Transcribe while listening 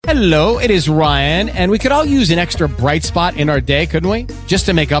Hello, it is Ryan, and we could all use an extra bright spot in our day, couldn't we? Just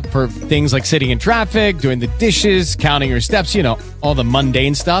to make up for things like sitting in traffic, doing the dishes, counting your steps, you know, all the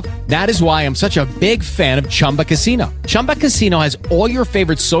mundane stuff. That is why I'm such a big fan of Chumba Casino. Chumba Casino has all your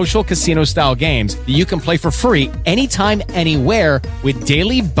favorite social casino-style games that you can play for free anytime, anywhere with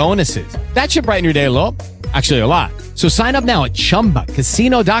daily bonuses. That should brighten your day a little. Actually, a lot. So sign up now at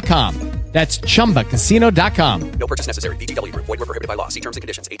ChumbaCasino.com. That's ChumbaCasino.com. No purchase necessary. VGW Group. Void where prohibited by law. See terms and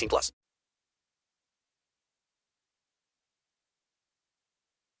conditions. 18+.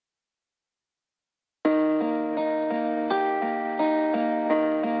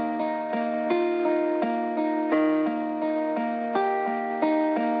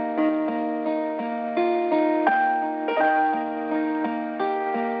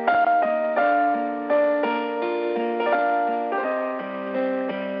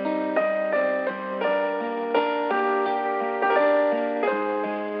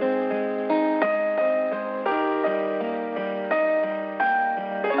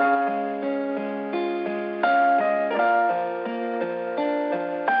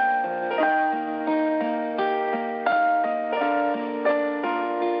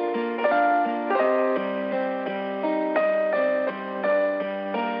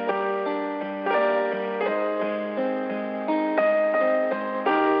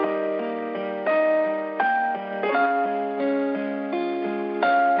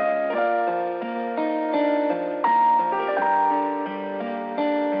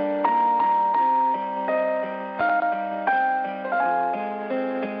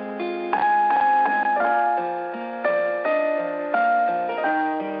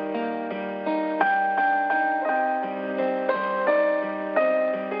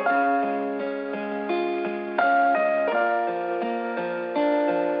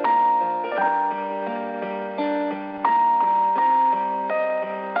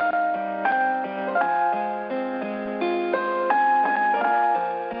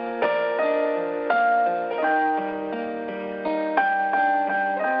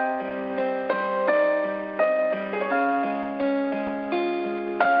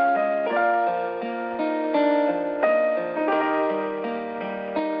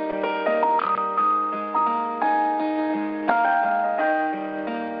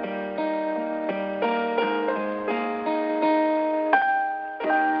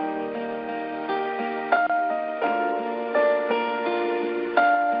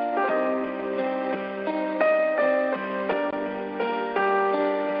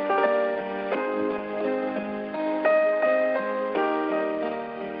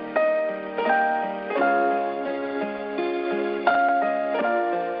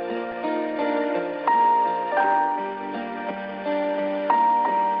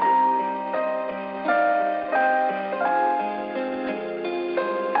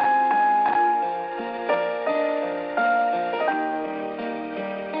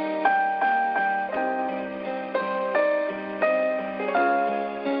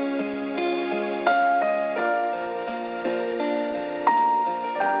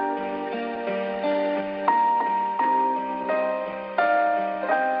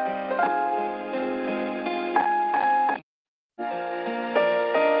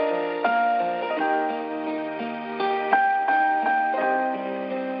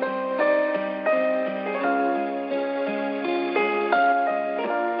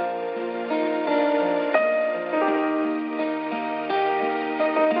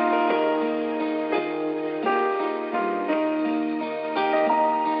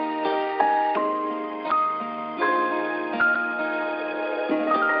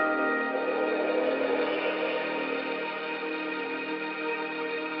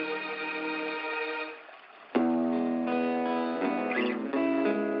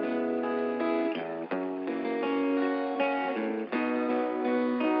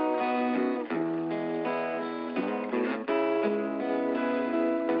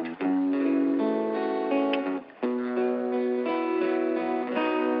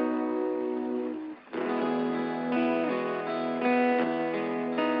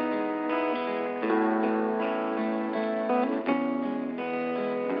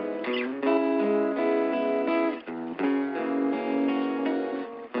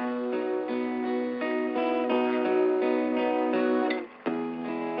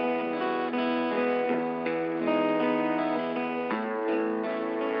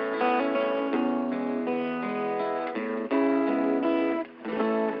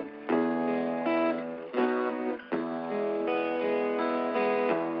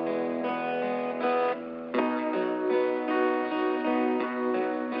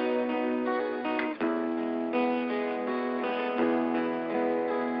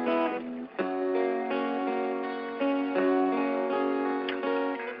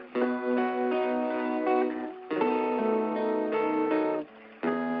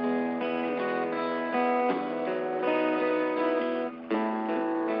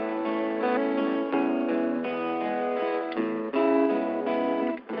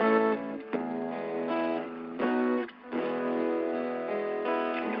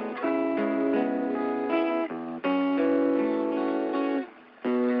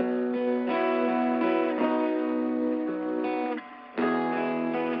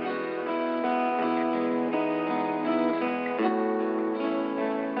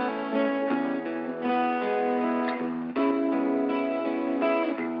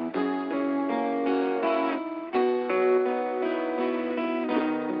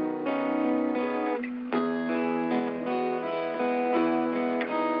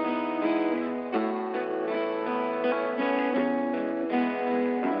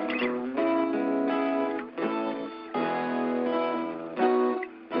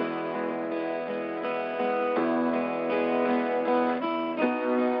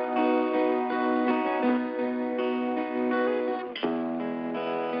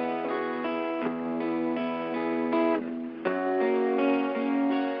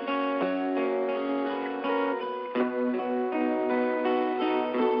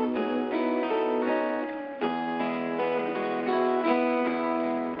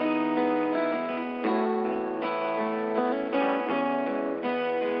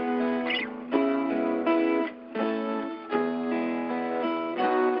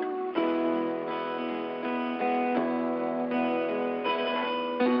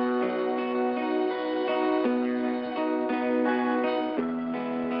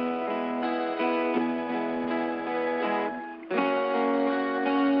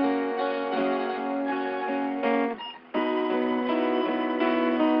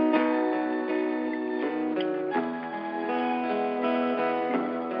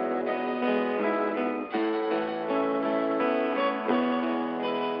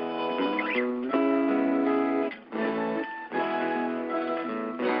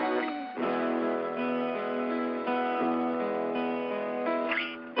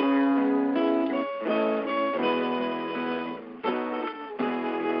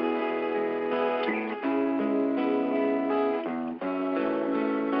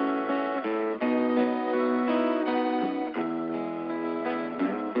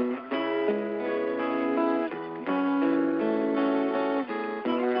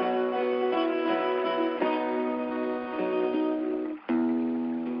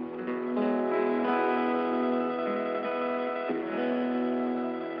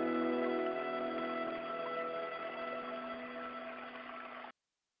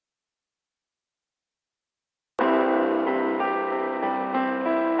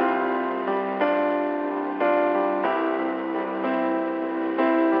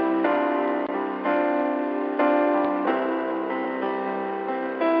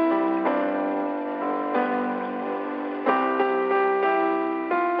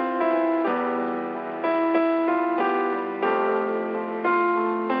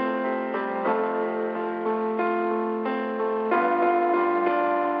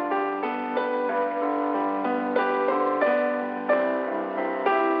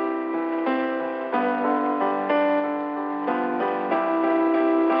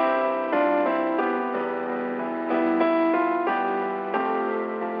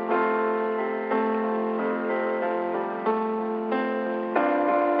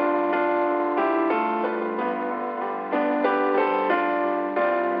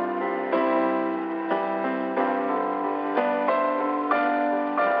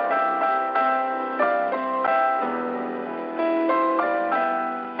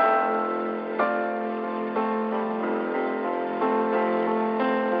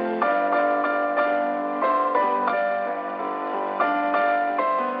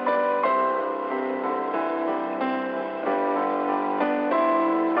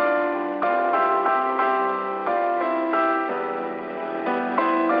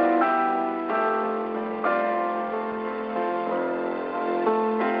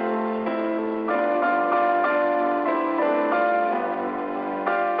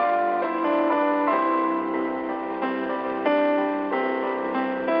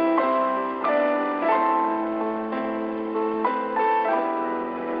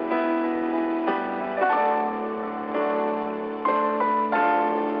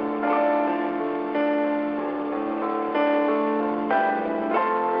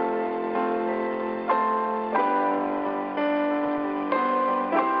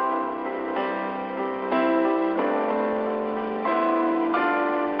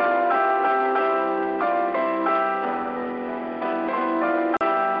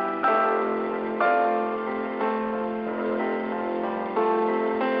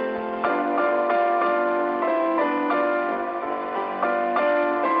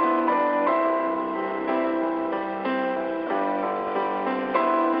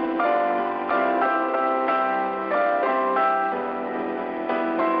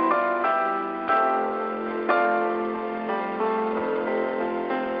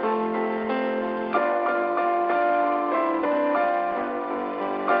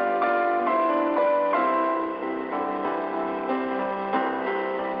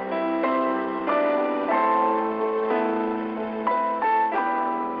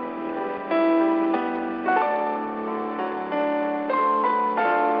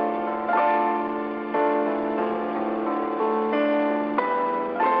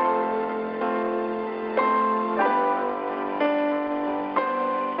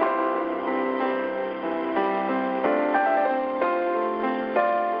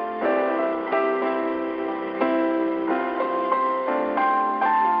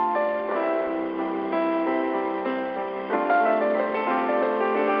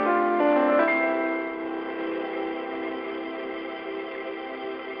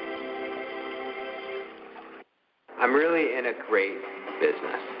 I'm really in a great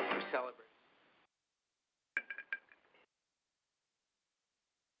business. I'm celebrating.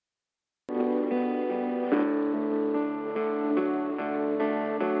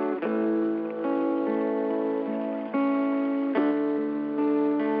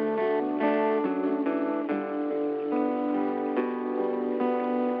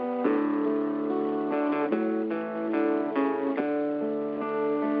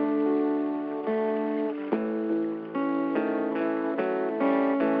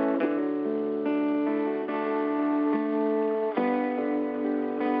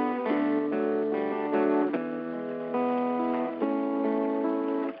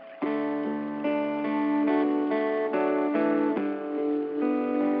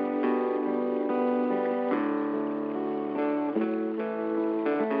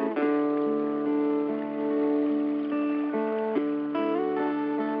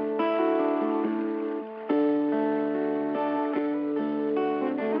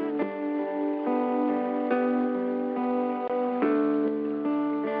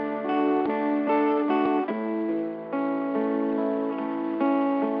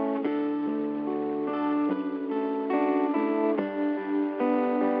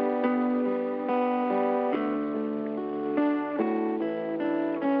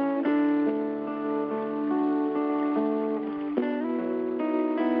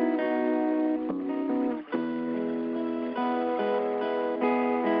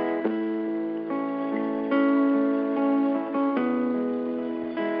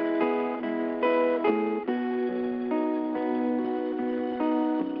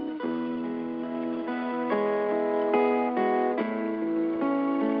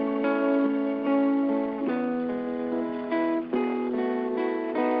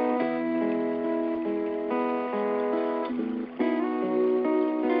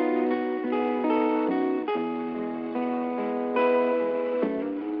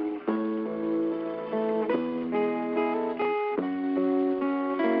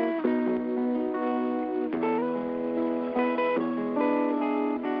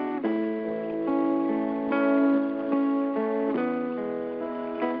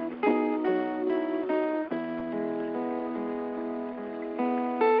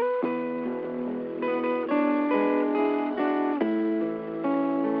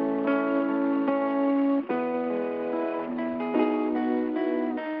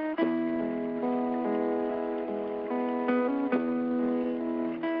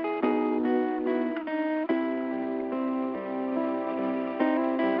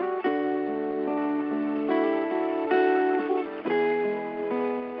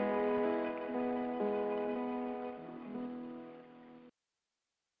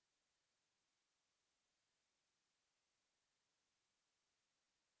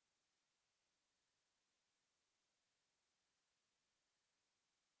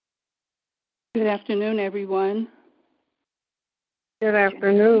 Good afternoon, everyone. Good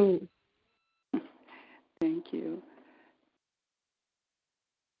afternoon. Thank you.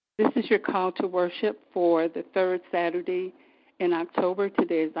 This is your call to worship for the third Saturday in October.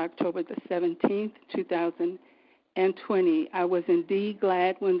 Today is October the 17th, 2020. I was indeed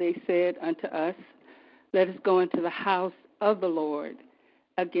glad when they said unto us, let us go into the house of the Lord.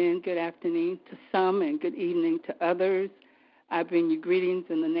 Again, good afternoon to some and good evening to others. I bring you greetings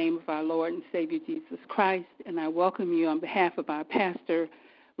in the name of our Lord and Savior Jesus Christ, and I welcome you on behalf of our pastor,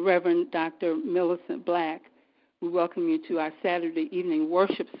 Reverend Dr. Millicent Black. We welcome you to our Saturday evening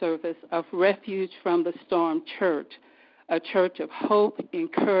worship service of Refuge from the Storm Church, a church of hope,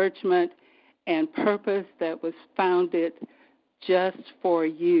 encouragement, and purpose that was founded just for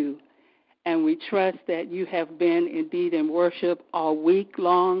you. And we trust that you have been indeed in worship all week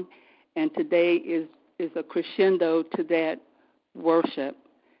long, and today is a crescendo to that worship.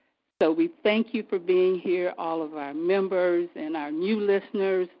 So we thank you for being here, all of our members and our new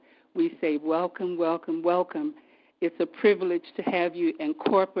listeners. We say welcome, welcome, welcome. It's a privilege to have you in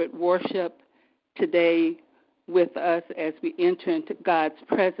corporate worship today with us as we enter into God's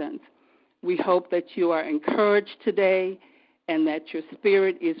presence. We hope that you are encouraged today and that your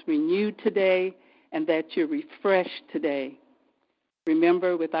spirit is renewed today and that you're refreshed today.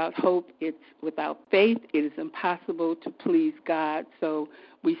 Remember, without faith, it is impossible to please God. So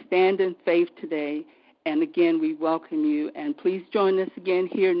we stand in faith today, and again, we welcome you. And please join us again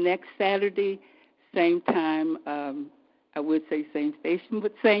here next Saturday, same time, I would say same station,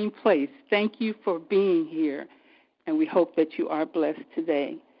 but same place. Thank you for being here, and we hope that you are blessed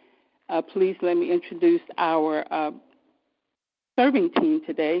today. Please let me introduce our serving team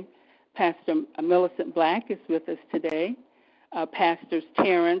today. Pastor Millicent Black is with us today. Pastors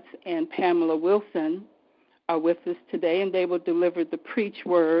Terrence and Pamela Wilson are with us today, and they will deliver the preach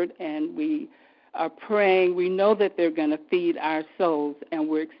word, and we are praying. We know that they're going to feed our souls, and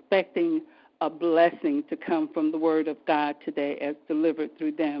we're expecting a blessing to come from the word of God today as delivered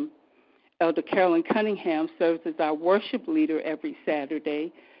through them. Elder Carolyn Cunningham serves as our worship leader every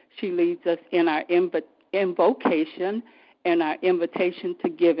Saturday. She leads us in our invocation and our invitation to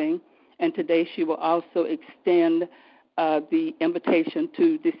giving, and today she will also extend the invitation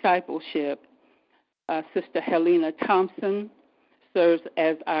to discipleship. Sister Helena Thompson serves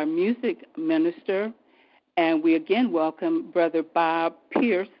as our music minister, and we again welcome Brother Bob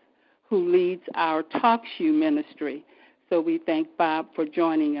Pierce, who leads our Talk Shoe ministry. So we thank Bob for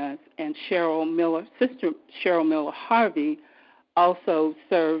joining us, and Sister Cheryl Miller Harvey also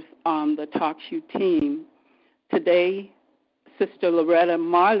serves on the Talk Shoe team. Today, Sister Loretta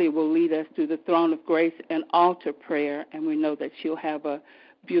Marley will lead us through the throne of grace and altar prayer, and we know that she'll have a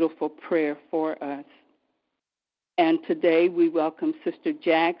beautiful prayer for us. And today we welcome Sister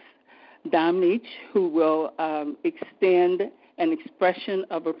Jax Domnich, who will extend an expression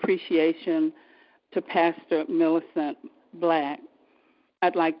of appreciation to Pastor Millicent Black.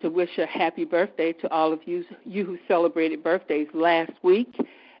 I'd like to wish a happy birthday to all of you who celebrated birthdays last week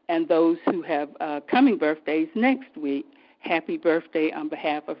and those who have coming birthdays next week. Happy birthday on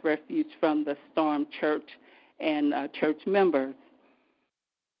behalf of Refuge from the Storm Church and church members.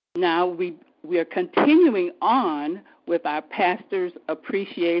 Now we are continuing on with our Pastors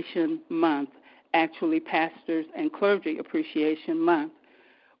Appreciation Month, actually Pastors and Clergy Appreciation Month,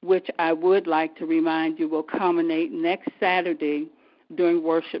 which I would like to remind you will culminate next Saturday during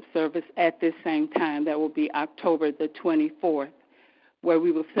worship service at this same time. That will be October the 24th, where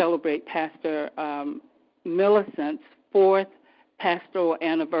we will celebrate Pastor Millicent's fourth pastoral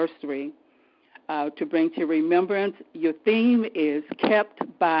anniversary. To bring to remembrance, your theme is Kept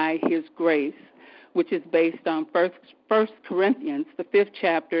by His Grace, which is based on 1 Corinthians, the 5th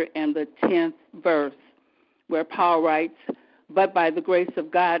chapter and the 10th verse, where Paul writes, but by the grace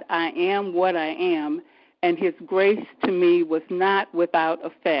of God I am what I am, and His grace to me was not without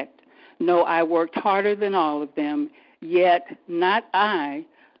effect. No, I worked harder than all of them, yet not I,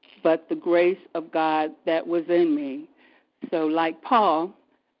 but the grace of God that was in me. So like Paul,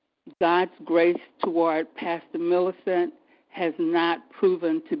 God's grace toward Pastor Millicent has not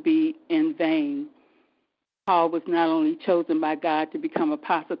proven to be in vain. Paul was not only chosen by God to become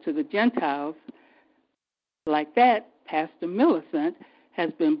apostle to the Gentiles, like that, Pastor Millicent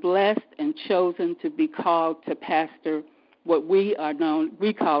has been blessed and chosen to be called to pastor what we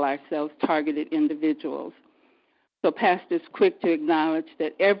call ourselves targeted individuals. So Pastor is quick to acknowledge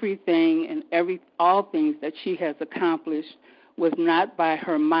that everything and all things that she has accomplished was not by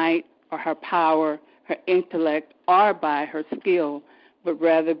her might or her power, her intellect, or by her skill, but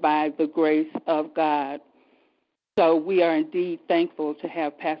rather by the grace of God. So we are indeed thankful to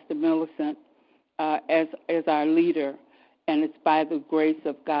have Pastor Millicent as our leader, and it's by the grace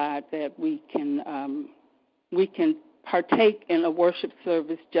of God that we can partake in a worship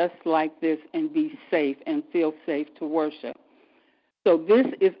service just like this and be safe and feel safe to worship. So this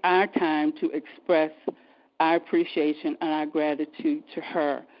is our time to express our appreciation and our gratitude to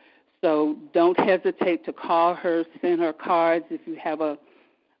her. So don't hesitate to call her, send her cards. If you have a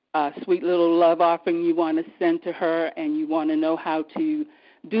sweet little love offering you want to send to her and you want to know how to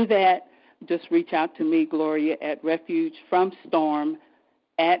do that, just reach out to me, Gloria, at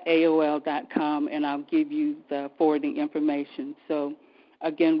refugefromstorm@aol.com, and I'll give you the forwarding information. So,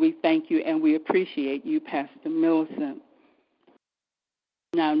 again, we thank you and we appreciate you, Pastor Millicent.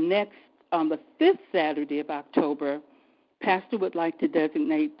 Now, next, on the 5th Saturday of October, Pastor would like to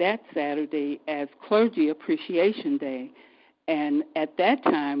designate that Saturday as Clergy Appreciation Day. And at that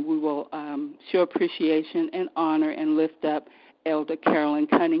time, we will show appreciation and honor and lift up Elder Carolyn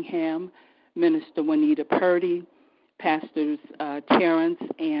Cunningham, Minister Juanita Purdy, Pastors Terrence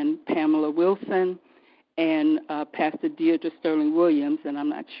and Pamela Wilson, and Pastor Deirdre Sterling Williams, and I'm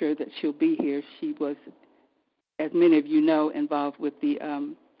not sure that she'll be here. She was, as many of you know, involved with the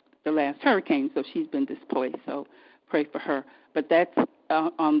last hurricane, so she's been displaced, so pray for her. But that's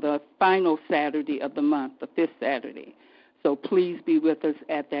on the final Saturday of the month, the 5th Saturday. So please be with us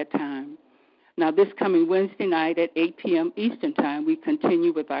at that time. Now, this coming Wednesday night at 8 p.m. Eastern Time, we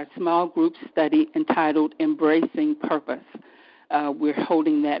continue with our small group study entitled Embracing Purpose. We're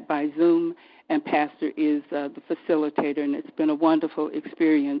holding that by Zoom, and Pastor is the facilitator, and it's been a wonderful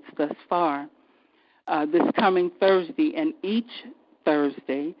experience thus far. This coming Thursday and each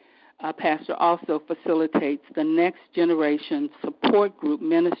Thursday, Pastor also facilitates the Next Generation Support Group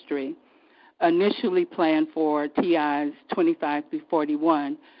Ministry, initially planned for TIs 25 through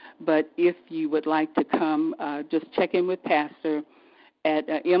 41. But if you would like to come, just check in with Pastor at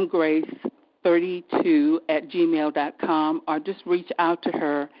mgrace32@gmail.com, or just reach out to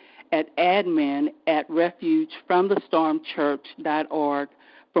her at admin@refugefromthestormchurch.org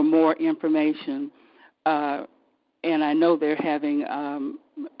for more information. And I know they're having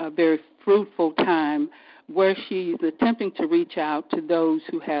a very fruitful time where she's attempting to reach out to those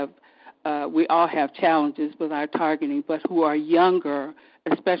who have, we all have challenges with our targeting, but who are younger,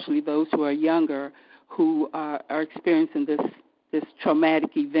 especially those who are younger, who are experiencing this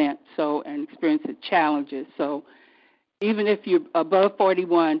traumatic event, and experiencing challenges. So even if you're above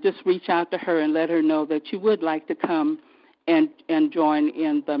 41, just reach out to her and let her know that you would like to come and join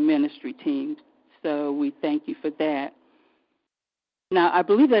in the ministry team. So we thank you for that. Now, I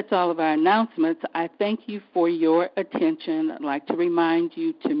believe that's all of our announcements. I thank you for your attention. I'd like to remind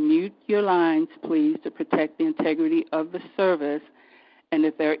you to mute your lines, please, to protect the integrity of the service. And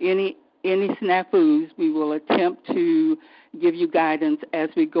if there are any snafus, we will attempt to give you guidance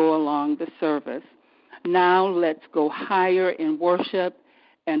as we go along the service. Now let's go higher in worship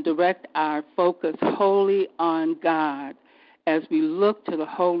and direct our focus wholly on God as we look to the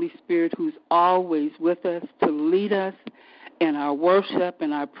Holy Spirit, who's always with us, to lead us in our worship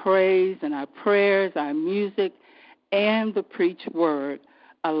and our praise and our prayers, our music, and the preached word.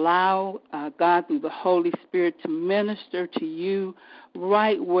 Allow God through the Holy Spirit to minister to you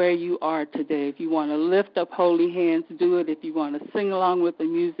right where you are today. If you want to lift up holy hands, do it. If you want to sing along with the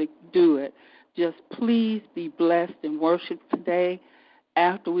music, do it. Just please be blessed in worship today.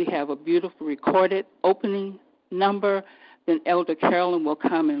 After we have a beautiful recorded opening number, then Elder Carolyn will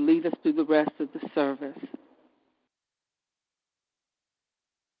come and lead us through the rest of the service.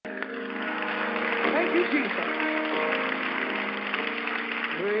 Thank you, Jesus.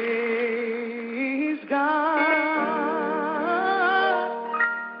 Praise God.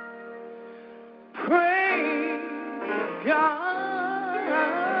 Praise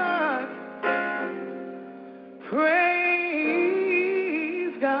God.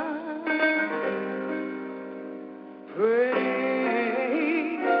 Praise God. Praise God.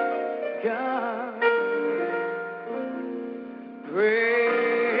 Praise God.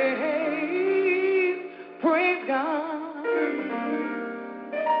 Praise God.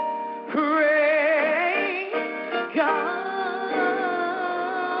 Praise God.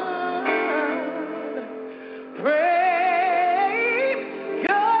 Praise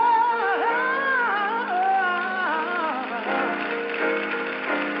God.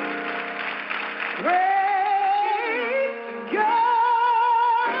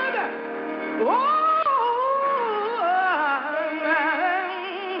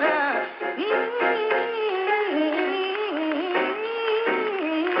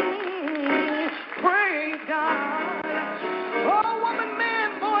 Praise God. Oh, woman,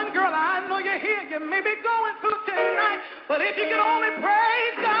 man, boy, and girl, I know you're here. You may be going through tonight, but if you can only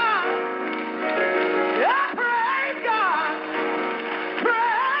praise God.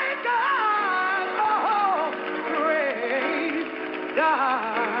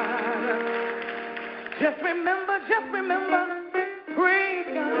 Just remember, praise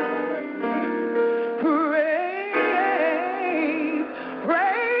God.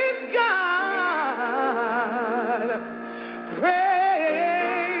 Praise God.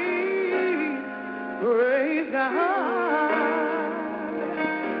 Praise God.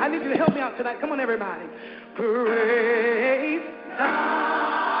 I need you to help me out tonight. Come on, everybody. Praise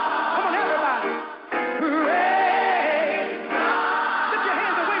God. Come on, everybody. Praise God. Lift your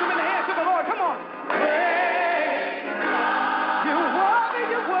hands and wave them in the hands of the Lord. Come on. Praise God.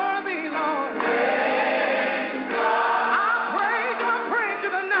 You're worthy, Lord. Praise God. I praise you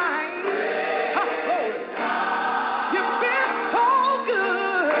tonight. You've been so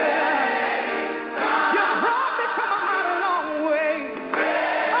good. You brought me from a mighty long way.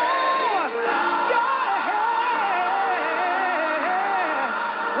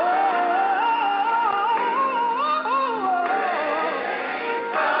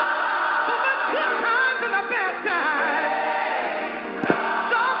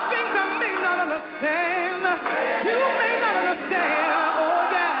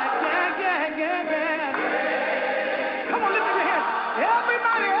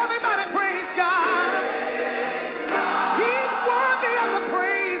 Everybody praise God. He's worthy of the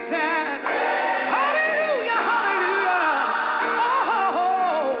praise. Hallelujah, hallelujah.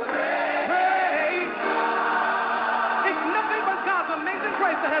 Oh, praise. It's nothing but God's amazing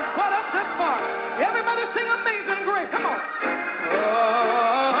grace that has brought us this far. Everybody sing Amazing Grace. Come on.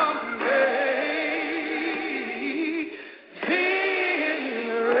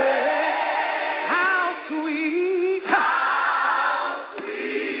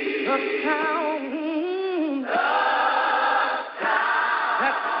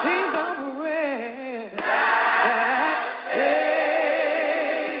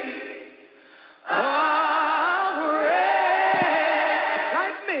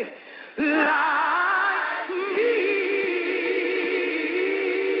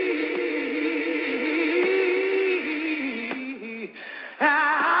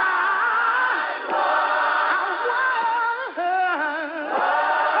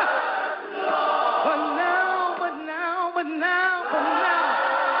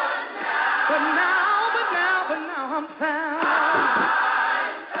 But now I'm found.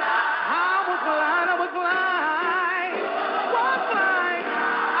 I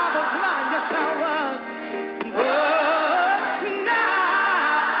was blind, yes I was. But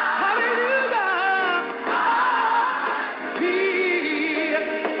now, hallelujah.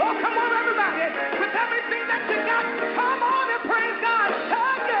 Oh, come on, everybody. With everything that you got, come on and praise God.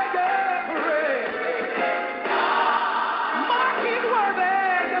 Praise. Mark his word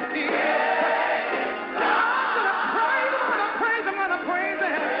there, yes he is. I'm gonna praise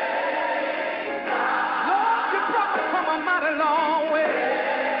him. Lord, you brought me from a mighty long way.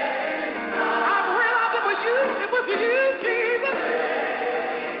 I realized it was you, Jesus.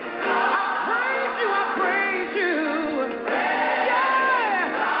 I praise you.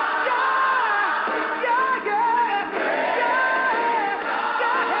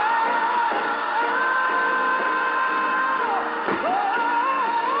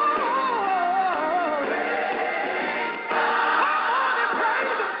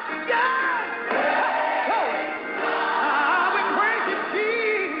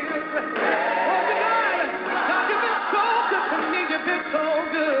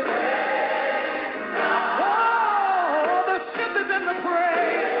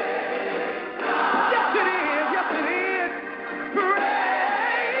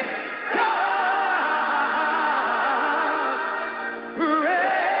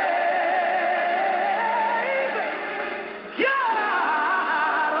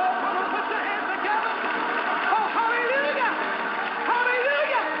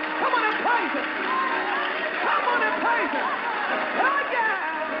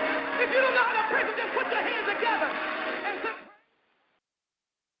 If you don't know how to praise him, just put your hands together and say,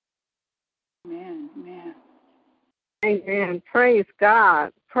 Amen. Amen. Amen. Praise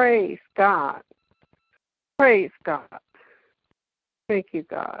God. Praise God. Praise God. Thank you,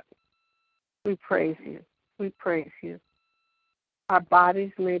 God. We praise you. We praise you. Our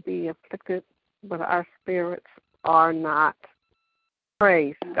bodies may be afflicted, but our spirits are not.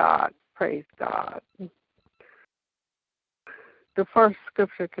 Praise God. Praise God. The first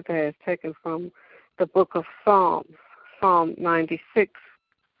scripture today is taken from the book of Psalms, Psalm 96,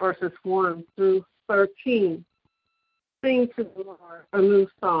 verses 1 through 13. Sing to the Lord a new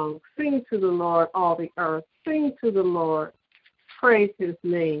song. Sing to the Lord, all the earth. Sing to the Lord. Praise his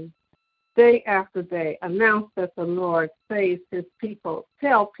name. Day after day, announce that the Lord saves his people.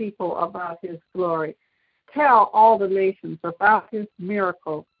 Tell people about his glory. Tell all the nations about his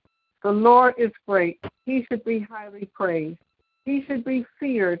miracles. The Lord is great. He should be highly praised. He should be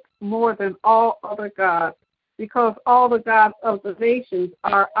feared more than all other gods, because all the gods of the nations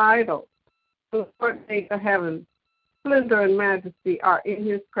are idols. The Lord made the heavens. Splendor and majesty are in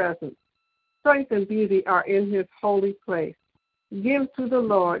his presence. Strength and beauty are in his holy place. Give to the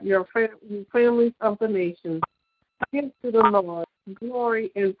Lord, your families of the nations. Give to the Lord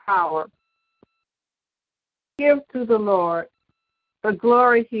glory and power. Give to the Lord the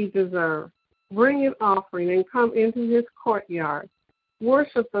glory he deserves. Bring an offering and come into his courtyard.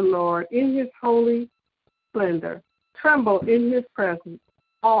 Worship the Lord in his holy splendor. Tremble in his presence,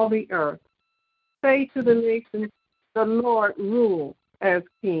 all the earth. Say to the nations, the Lord rules as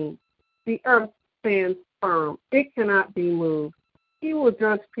king. The earth stands firm. It cannot be moved. He will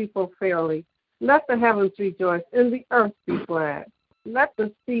judge people fairly. Let the heavens rejoice and the earth be glad. Let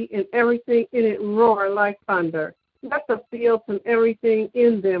the sea and everything in it roar like thunder. Let the fields and everything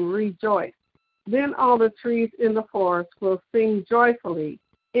in them rejoice. Then all the trees in the forest will sing joyfully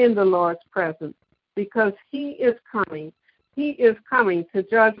in the Lord's presence, because he is coming. He is coming to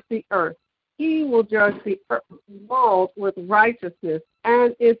judge the earth. He will judge the world with righteousness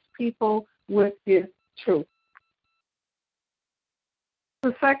and its people with his truth.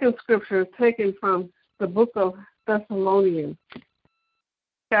 The second scripture is taken from the book of Thessalonians,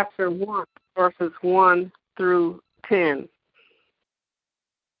 chapter 1, verses 1 through 10.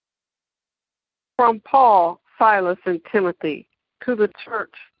 From Paul, Silas, and Timothy, to the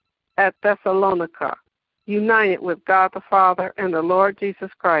church at Thessalonica, united with God the Father and the Lord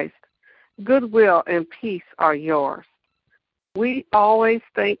Jesus Christ, goodwill and peace are yours. We always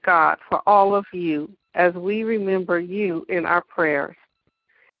thank God for all of you as we remember you in our prayers.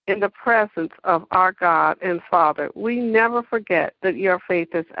 In the presence of our God and Father, we never forget that your faith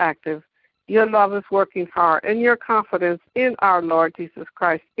is active, your love is working hard, and your confidence in our Lord Jesus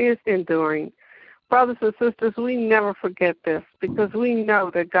Christ is enduring. Brothers and sisters, we never forget this, because we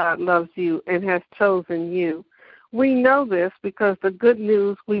know that God loves you and has chosen you. We know this because the good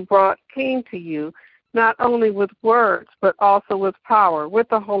news we brought came to you not only with words, but also with power, with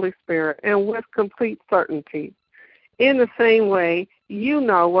the Holy Spirit, and with complete certainty. In the same way, you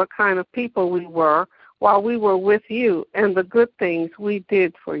know what kind of people we were while we were with you and the good things we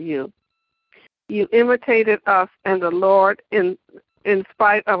did for you. You imitated us and the Lord in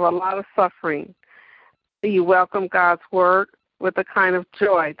spite of a lot of suffering. You welcomed God's word with the kind of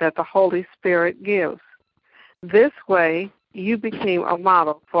joy that the Holy Spirit gives. This way, you became a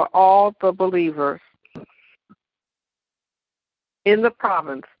model for all the believers in the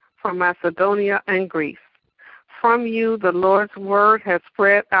province from Macedonia and Greece. From you, the Lord's word has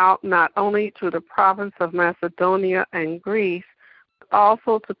spread out not only to the province of Macedonia and Greece, but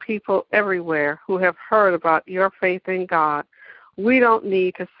also to people everywhere who have heard about your faith in God. We don't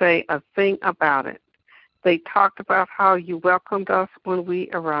need to say a thing about it. They talked about how you welcomed us when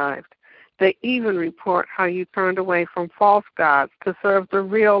we arrived. They even report how you turned away from false gods to serve the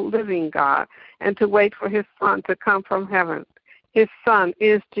real living God and to wait for his Son to come from heaven. His Son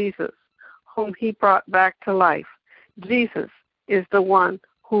is Jesus, whom he brought back to life. Jesus is the one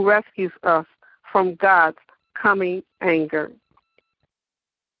who rescues us from God's coming anger.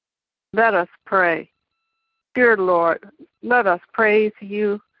 Let us pray. Dear Lord, let us praise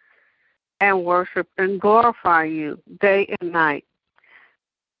you and worship and glorify you day and night.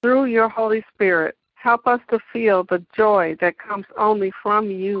 Through your Holy Spirit, help us to feel the joy that comes only from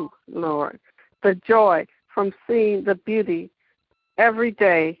you, Lord, the joy from seeing the beauty every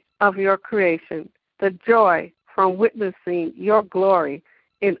day of your creation, the joy from witnessing your glory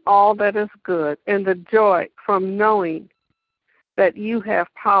in all that is good, and the joy from knowing that you have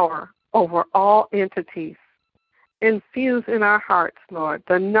power over all entities. Infuse in our hearts, Lord,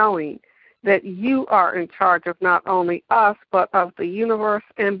 the knowing that you are in charge of not only us, but of the universe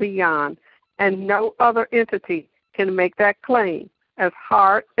and beyond, and no other entity can make that claim, as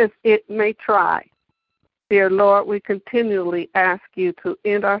hard as it may try. Dear Lord, we continually ask you to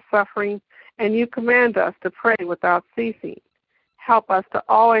end our suffering, and you command us to pray without ceasing. Help us to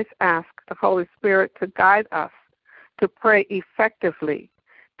always ask the Holy Spirit to guide us, to pray effectively,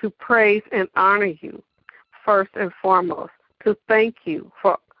 to praise and honor you, first and foremost, to thank you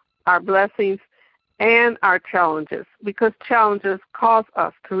for our blessings and our challenges, because challenges cause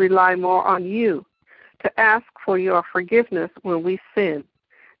us to rely more on you, to ask for your forgiveness when we sin,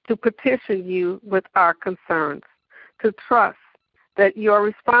 to petition you with our concerns, to trust that your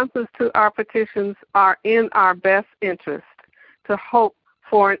responses to our petitions are in our best interest, to hope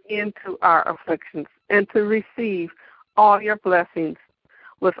for an end to our afflictions, and to receive all your blessings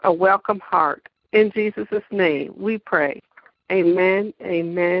with a welcome heart. In Jesus' name we pray. Amen,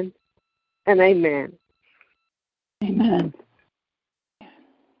 amen, and amen. Amen.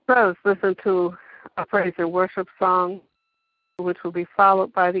 So let's listen to a praise and worship song, which will be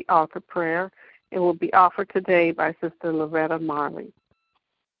followed by the altar prayer. It will be offered today by Sister Loretta Marley.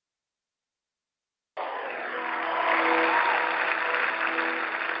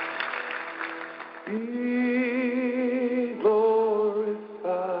 Be glorified,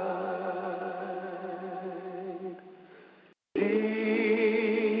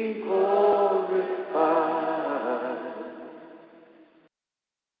 be glorified,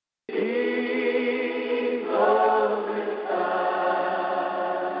 be glorified,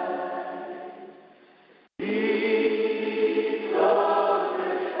 be glorified,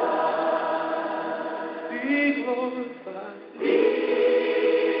 be glorified.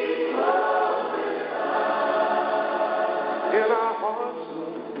 In our hearts,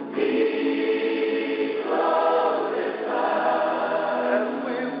 as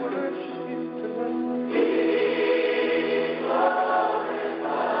we worship you tonight,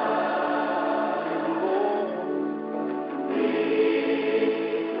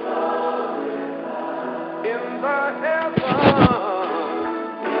 in the heavens,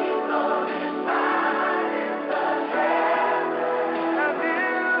 and in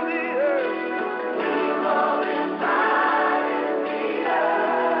the earth.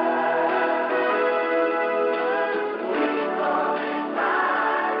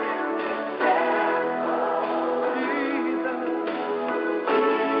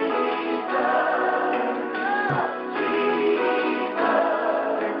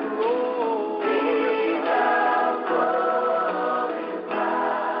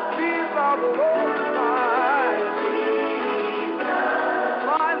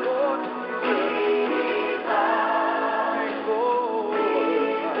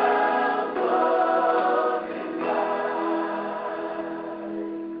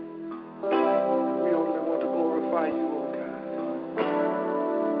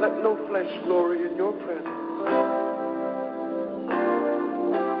 Let no flesh glory in your presence.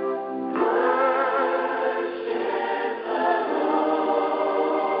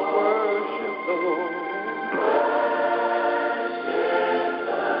 Worship the Lord.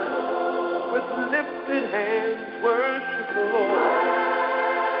 With lifted hands, worship the Lord.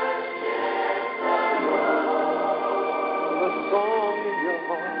 With a song in your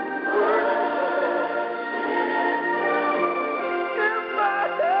heart, worship the Lord. In the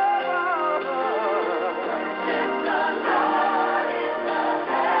heavens,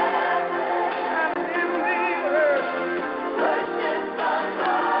 and in the earth.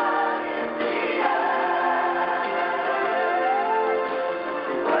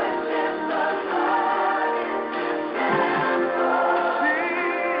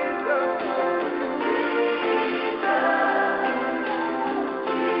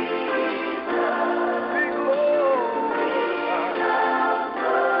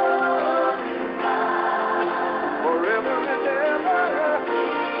 Forever and ever,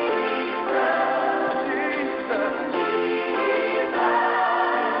 Jesus,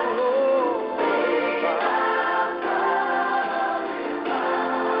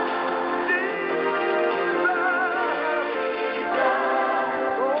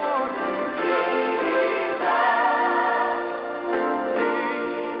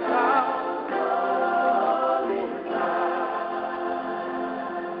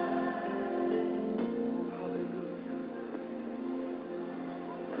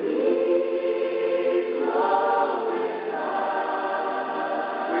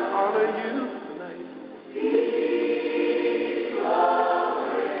 we honor you tonight.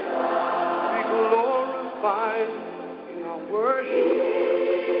 Be glorified in our worship.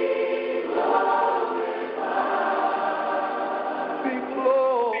 Be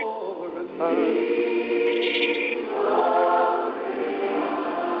glorified.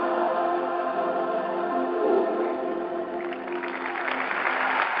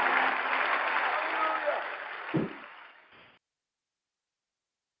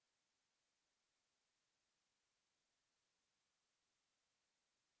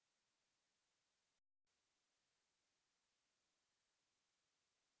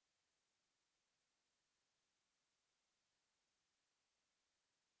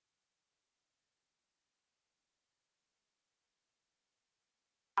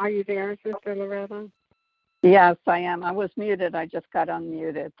 Are you there, Sister Loretta? Yes, I am. I was muted. I just got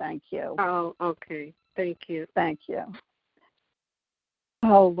unmuted. Thank you. Oh, okay. Thank you. Thank you.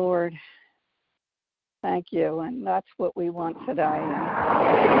 Oh, Lord. Thank you. And that's what we want today.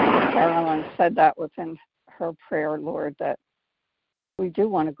 And Carolyn said that within her prayer, Lord, that we do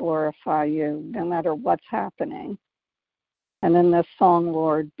want to glorify you no matter what's happening. And in this song,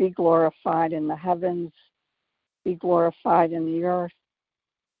 Lord, be glorified in the heavens, be glorified in the earth,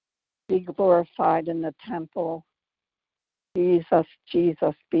 be glorified in the temple. Jesus,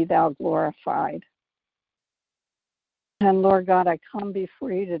 Jesus, be thou glorified. And Lord God, I come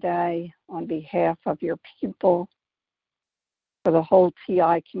before you today on behalf of your people, for the whole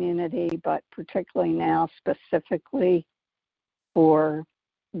TI community, but particularly now specifically for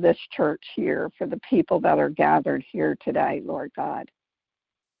this church here, for the people that are gathered here today, Lord God.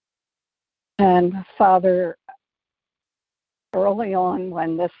 And Father, early on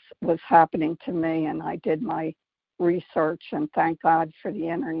when this was happening to me and I did my research, and thank God for the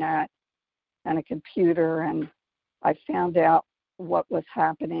internet and a computer, and I found out what was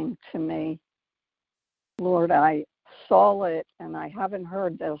happening to me. Lord, I saw it, and I haven't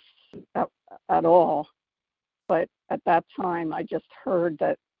heard this at all, but at that time I just heard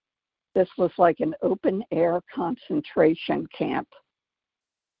that this was like an open-air concentration camp.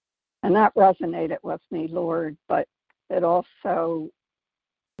 And that resonated with me, Lord, but it also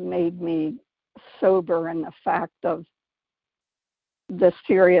made me sober in the fact of the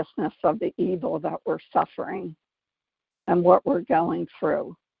seriousness of the evil that we're suffering and what we're going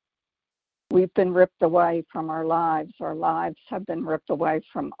through. We've been ripped away from our lives. Our lives have been ripped away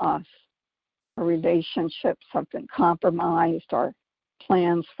from us. Our relationships have been compromised. Our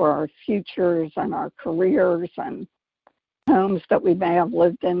plans for our futures and our careers and homes that we may have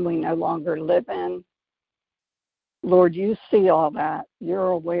lived in, we no longer live in. Lord, you see all that. You're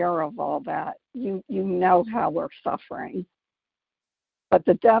aware of all that. You know how we're suffering. But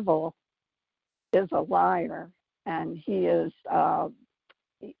the devil is a liar, and this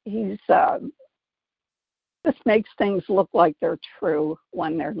makes things look like they're true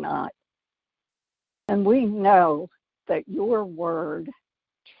when they're not. And we know that your word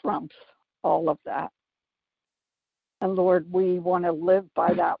trumps all of that. And Lord, we want to live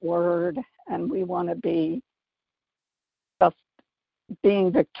by that word, and we want to be just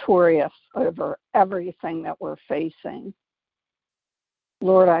being victorious over everything that we're facing.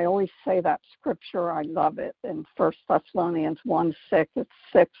 Lord, I always say that scripture, I love it. In 1 Thessalonians 1:6, it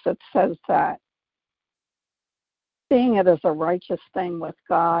says that, seeing it as a righteous thing with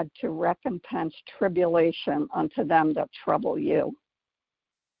God to recompense tribulation unto them that trouble you.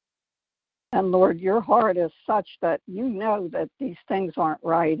 And Lord, your heart is such that you know that these things aren't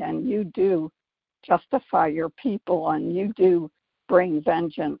right, and you do justify your people, and you do bring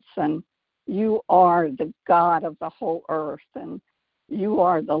vengeance, and you are the God of the whole earth, and you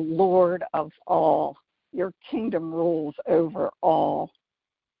are the Lord of all. Your kingdom rules over all.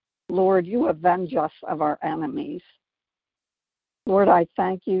 Lord, you avenge us of our enemies. Lord, I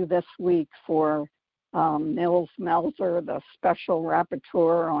thank you this week for Nils Melzer, the special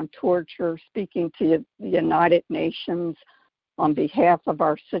rapporteur on torture, speaking to the United Nations on behalf of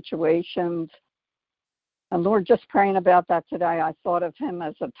our situations. And Lord, just praying about that today, I thought of him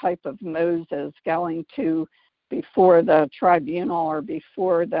as a type of Moses going to before the tribunal or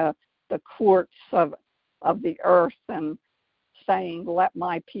before the courts of the earth and saying, let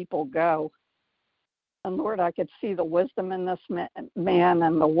my people go. And Lord, I could see the wisdom in this man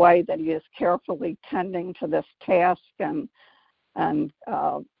and the way that he is carefully tending to this task and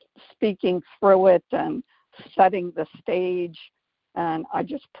speaking through it and setting the stage. And I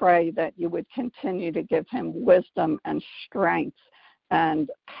just pray that you would continue to give him wisdom and strength and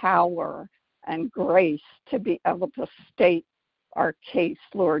power and grace to be able to state our case,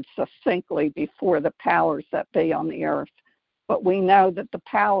 Lord, succinctly before the powers that be on the earth. But we know that the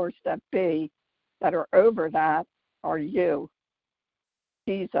powers that be that are over that are you,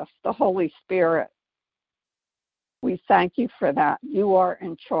 Jesus, the Holy Spirit. We thank you for that. You are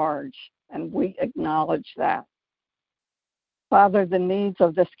in charge, and we acknowledge that. Father, the needs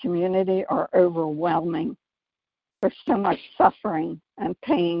of this community are overwhelming. There's so much suffering and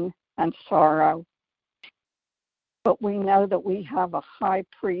pain and sorrow. But we know that we have a high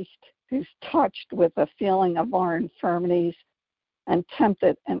priest who's touched with a feeling of our infirmities and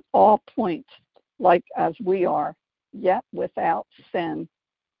tempted in all points like as we are, yet without sin.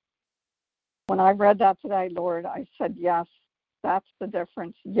 When I read that today, Lord, I said, yes, that's the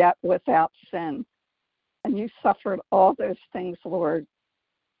difference, yet without sin. And you suffered all those things, Lord,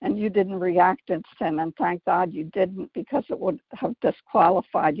 and you didn't react in sin. And thank God you didn't, because it would have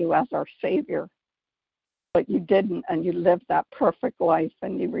disqualified you as our Savior. But you didn't, and you lived that perfect life,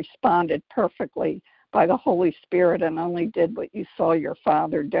 and you responded perfectly by the Holy Spirit and only did what you saw your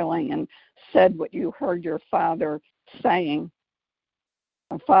Father doing and said what you heard your Father saying.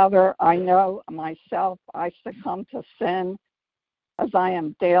 And Father, I know myself, I succumb to sin as I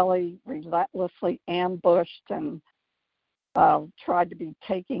am daily, relentlessly ambushed and tried to be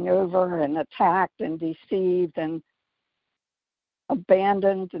taking over and attacked and deceived and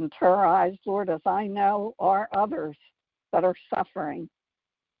abandoned and terrorized, Lord, as I know, are others that are suffering.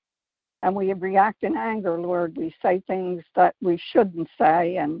 And we react in anger, Lord. We say things that we shouldn't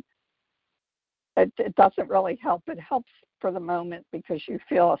say, and it doesn't really help. It helps for the moment because you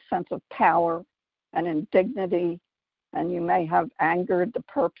feel a sense of power and indignity, and you may have angered the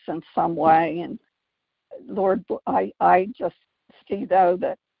perps in some way. And Lord, I just see, though,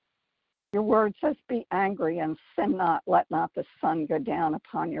 that your word says, be angry and sin not, let not the sun go down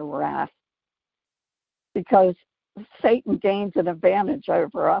upon your wrath. Because Satan gains an advantage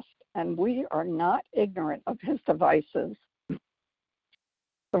over us, and we are not ignorant of his devices.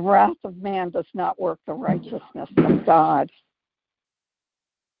 The wrath of man does not work the righteousness of God.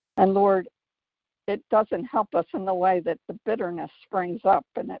 And Lord, it doesn't help us in the way that the bitterness springs up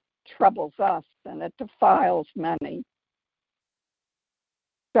and it troubles us and it defiles many.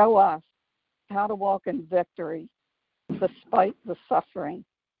 Show us how to walk in victory despite the suffering,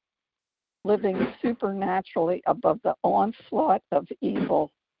 living supernaturally above the onslaught of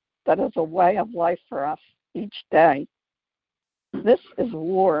evil that is a way of life for us each day. This is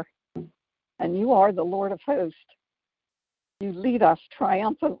war, and you are the Lord of hosts. You lead us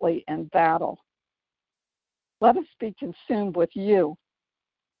triumphantly in battle. Let us be consumed with you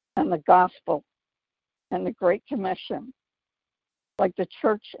and the gospel and the Great Commission, like the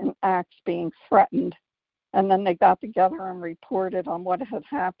church in Acts being threatened. And then they got together and reported on what had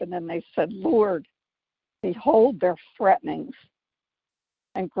happened, and they said, Lord, behold their threatenings,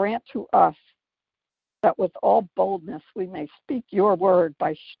 and grant to us that with all boldness we may speak your word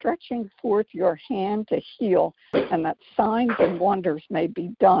by stretching forth your hand to heal, and that signs and wonders may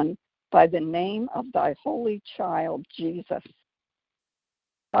be done by the name of thy holy child, Jesus.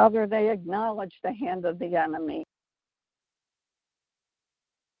 Father, they acknowledge the hand of the enemy.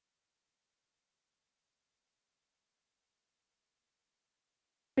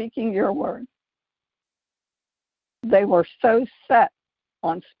 Speaking your word. They were so set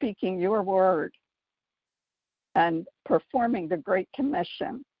on speaking your word and performing the Great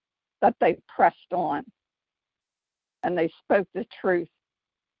Commission that they pressed on and they spoke the truth,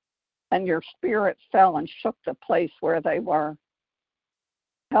 and your spirit fell and shook the place where they were.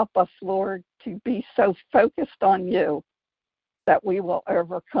 Help us, Lord, to be so focused on you that we will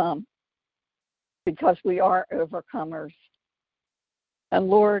overcome, because we are overcomers. And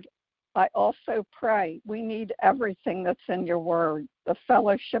Lord, I also pray we need everything that's in your word, the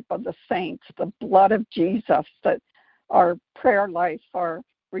fellowship of the saints, the blood of Jesus, that our prayer life, our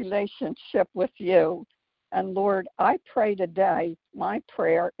relationship with you. And Lord, I pray today, my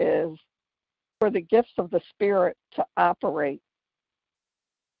prayer is for the gifts of the Spirit to operate.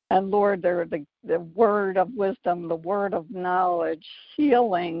 And Lord, they're the word of wisdom, the word of knowledge,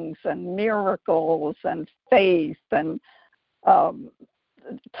 healings and miracles and faith and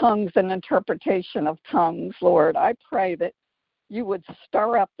tongues and interpretation of tongues. Lord, I pray that you would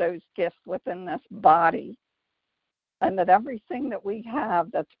stir up those gifts within this body, and that everything that we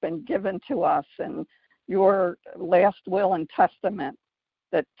have that's been given to us in your last will and testament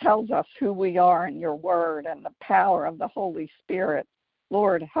that tells us who we are in your word and the power of the Holy Spirit,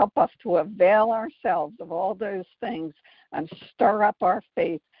 Lord, help us to avail ourselves of all those things and stir up our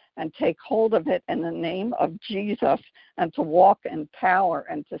faith and take hold of it in the name of Jesus, and to walk in power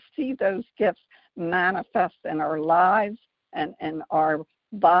and to see those gifts manifest in our lives and in our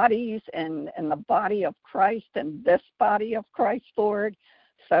bodies and in the body of Christ and this body of Christ, Lord,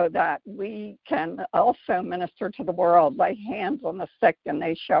 so that we can also minister to the world, lay hands on the sick and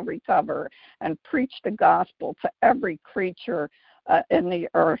they shall recover, and preach the gospel to every creature in the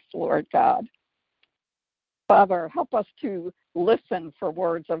earth, Lord God. Father, help us to listen for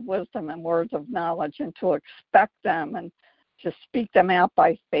words of wisdom and words of knowledge, and to expect them and to speak them out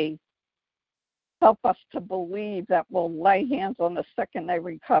by faith. Help us to believe that we'll lay hands on the sick and they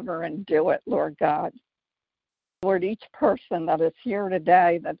recover, and do it, Lord God. Lord, each person that is here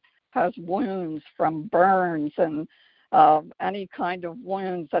today that has wounds from burns and any kind of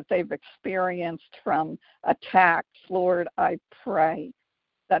wounds that they've experienced from attacks, Lord, I pray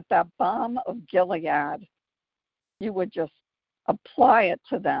that that balm of Gilead, you would just apply it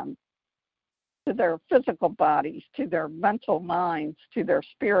to them, to their physical bodies, to their mental minds, to their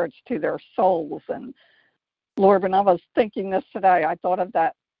spirits, to their souls. And Lord, when I was thinking this today, I thought of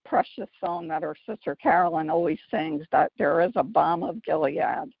that precious song that our sister Carolyn always sings, that there is a balm of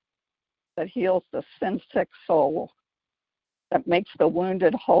Gilead that heals the sin-sick soul, that makes the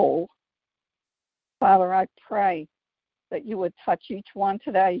wounded whole. Father, I pray that you would touch each one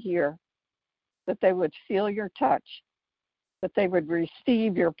today here, that they would feel your touch, that they would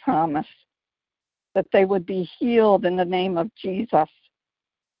receive your promise, that they would be healed in the name of Jesus,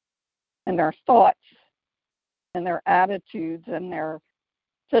 in their thoughts, in their attitudes, and their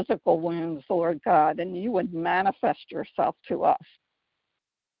physical wounds, Lord God, and you would manifest yourself to us,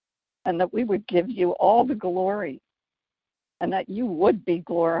 and that we would give you all the glory, and that you would be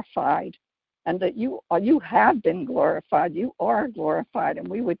glorified, and that you have been glorified, you are glorified, and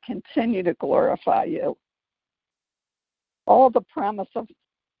we would continue to glorify you. All the promises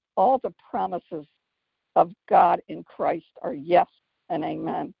of God in Christ are yes and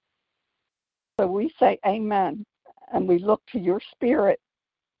amen. So we say amen, and we look to your Spirit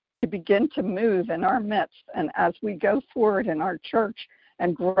to begin to move in our midst, and as we go forward in our church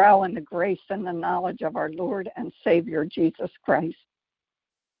and grow in the grace and the knowledge of our Lord and Savior, Jesus Christ.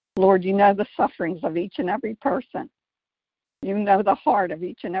 Lord, you know the sufferings of each and every person. You know the heart of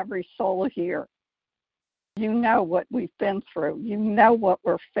each and every soul here. You know what we've been through. You know what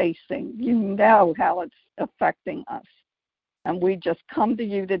we're facing. You know how it's affecting us. And we just come to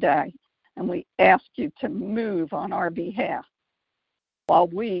you today, and we ask you to move on our behalf while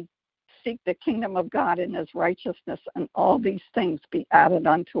we seek the kingdom of God and his righteousness, and all these things be added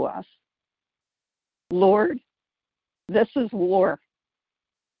unto us. Lord, this is war,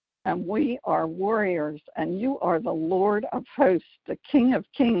 and we are warriors, and you are the Lord of hosts, the King of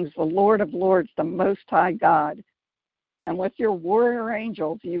kings, the Lord of lords, the Most High God. And with your warrior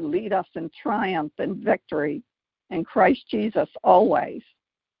angels, you lead us in triumph and victory in Christ Jesus always,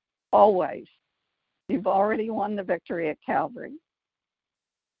 always. You've already won the victory at Calvary.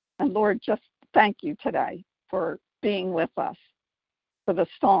 And Lord, just thank you today for being with us, for the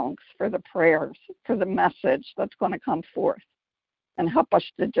songs, for the prayers, for the message that's going to come forth. And help us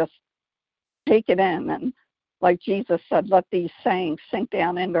to just take it in. And like Jesus said, let these sayings sink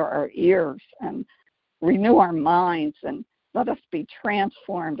down into our ears and renew our minds, and let us be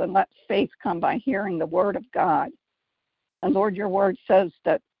transformed, and let faith come by hearing the word of God. And Lord, your word says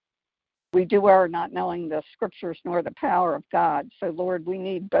that we do err not knowing the scriptures nor the power of God. So, Lord, we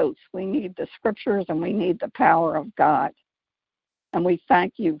need both. We need the scriptures and we need the power of God. And we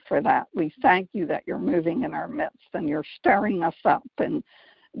thank you for that. We thank you that you're moving in our midst and you're stirring us up, and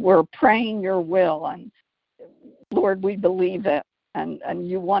we're praying your will. And, Lord, we believe it. And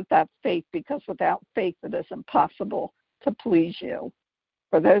you want that faith, because without faith it is impossible to please you.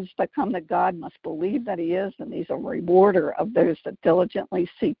 For those that come to God must believe that he is, and he's a rewarder of those that diligently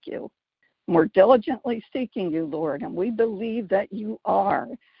seek you. We're diligently seeking you, Lord, and we believe that you are.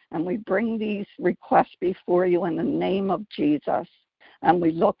 And we bring these requests before you in the name of Jesus. And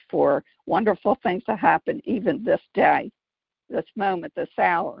we look for wonderful things to happen even this day, this moment, this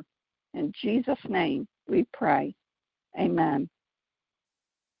hour. In Jesus' name we pray. Amen.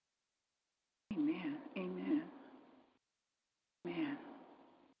 Amen. Amen. Amen.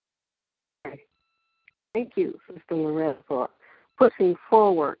 Thank you, Sister Loretta, for pushing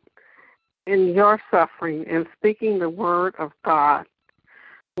forward in your suffering and speaking the word of God,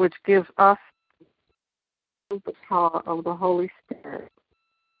 which gives us the power of the Holy Spirit.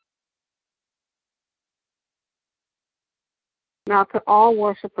 Now, to all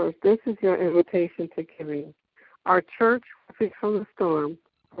worshipers, this is your invitation to giving. Our church, Refuge from the Storm,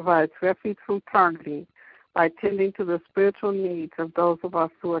 provides refuge from targeting by tending to the spiritual needs of those of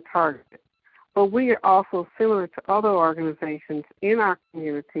us who are targeted. But we are also similar to other organizations in our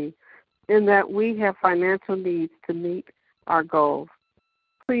community in that we have financial needs to meet our goals.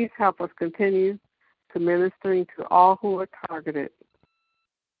 Please help us continue to ministering to all who are targeted.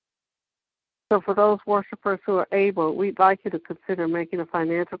 So for those worshipers who are able, we'd like you to consider making a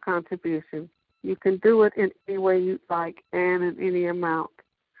financial contribution. You can do it in any way you'd like and in any amount.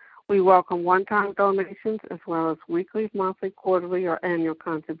 We welcome one-time donations as well as weekly, monthly, quarterly, or annual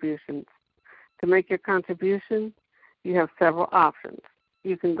contributions. To make your contribution, you have several options.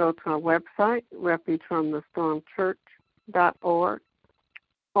 You can go to our website, refugefromthestormchurch.org,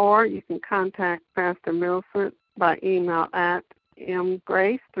 or you can contact Pastor Millicent by email at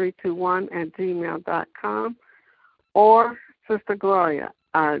mgrace321@gmail.com, or Sister Gloria,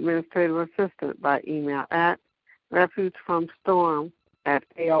 our administrative assistant, by email at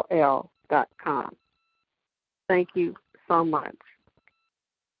refugefromstorm@aol.com. Thank you so much.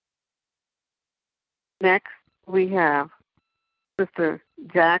 Next, we have Sister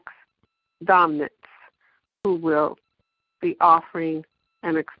Jax Domnitz, who will be offering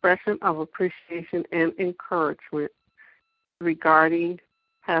an expression of appreciation and encouragement regarding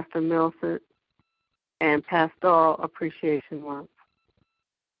Pastor Millicent and Pastoral Appreciation Month.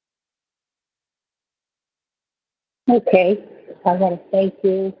 Okay, I want to thank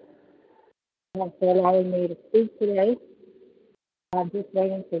you for allowing me to speak today. I'm just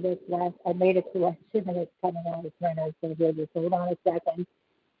waiting for this last. I made a correction and it's coming out of printer, so we'll just hold on a second.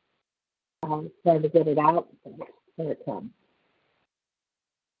 I'm trying to get it out. Here it comes.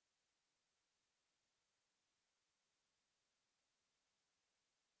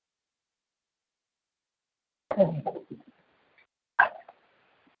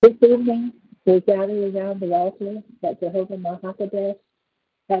 This evening, we gather around the altar that Jehovah Mahakadosh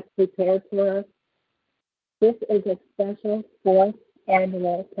has prepared for us. This is a special fourth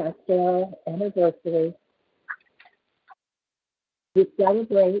annual pastoral anniversary. We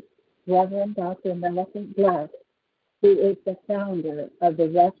celebrate Reverend Dr. Millicent Black, who is the founder of the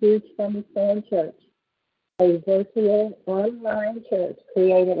Refuge from the Storm Church, a virtual online church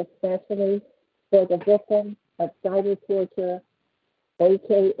created especially for the victims of cyber torture,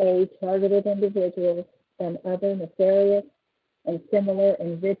 aka targeted individuals, and other nefarious and similar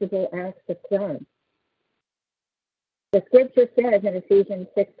invisible acts of crime. The scripture says in Ephesians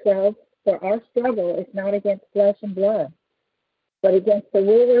 6:12, "For our struggle is not against flesh and blood, but against the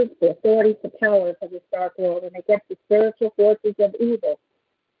rulers, the authorities, the powers of this dark world, and against the spiritual forces of evil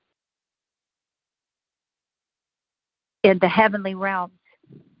in the heavenly realms."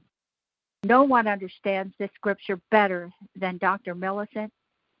 No one understands this scripture better than Dr. Millicent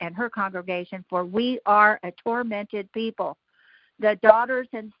and her congregation, for we are a tormented people, the daughters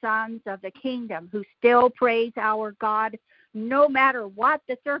and sons of the kingdom who still praise our God no matter what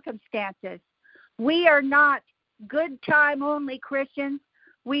the circumstances. We are not good time only Christians.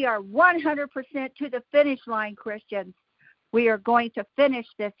 We are 100% to the finish line Christians. We are going to finish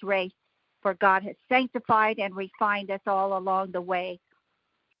this race, for God has sanctified and refined us all along the way.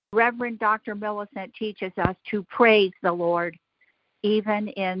 Reverend Dr. Millicent teaches us to praise the Lord even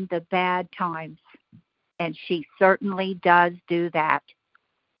in the bad times, and she certainly does do that.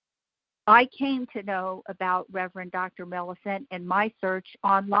 I came to know about Reverend Dr. Millicent in my search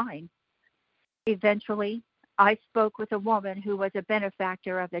online. Eventually, I spoke with a woman who was a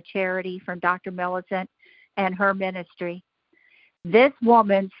benefactor of the charity from Dr. Millicent and her ministry. This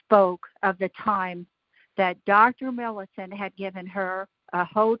woman spoke of the time that Dr. Millicent had given her a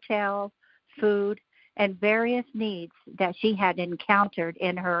hotel, food, and various needs that she had encountered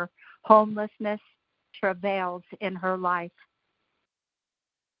in her homelessness travails in her life.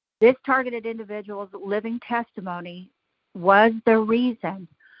 This targeted individual's living testimony was the reason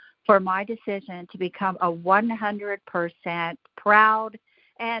for my decision to become a 100% proud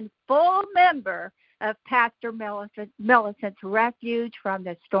and full member of Pastor Millicent's Refuge from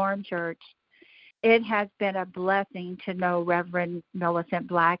the Storm Church. It has been a blessing to know Reverend Millicent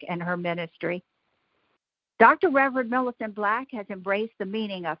Black and her ministry. Dr. Reverend Millicent Black has embraced the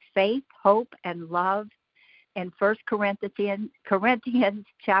meaning of faith, hope, and love in 1 Corinthians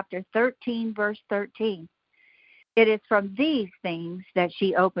chapter 13, verse 13. It is from these things that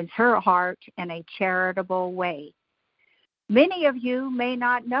she opens her heart in a charitable way. Many of you may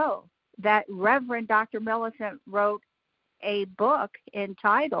not know that Reverend Dr. Millicent wrote a book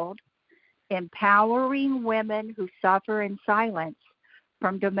entitled Empowering Women Who Suffer in Silence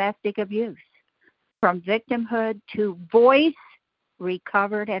from Domestic Abuse, from Victimhood to Voice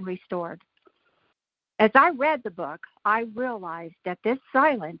Recovered and Restored. As I read the book, I realized that this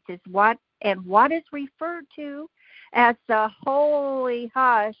silence is what is referred to as the holy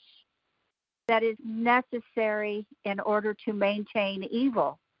hush that is necessary in order to maintain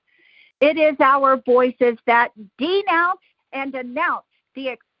evil. It is our voices that denounce and denounce the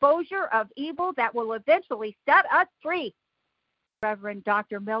exposure of evil that will eventually set us free. Reverend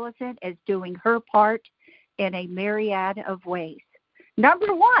Dr. Millicent is doing her part in a myriad of ways.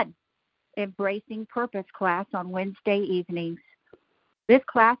 Number one, Embracing Purpose class on Wednesday evenings. This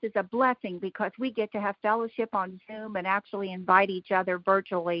class is a blessing because we get to have fellowship on Zoom and actually invite each other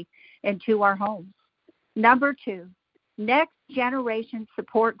virtually into our homes. Number two, Next Generation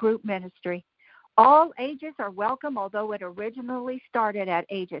Support Group Ministry. All ages are welcome, although it originally started at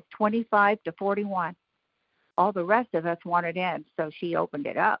ages 25 to 41. All the rest of us wanted in, so she opened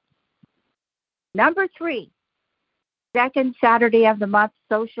it up. Number three, second Saturday of the month,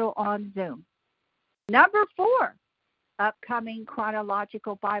 social on Zoom. Number four, upcoming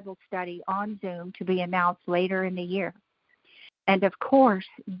chronological Bible study on Zoom to be announced later in the year. And of course,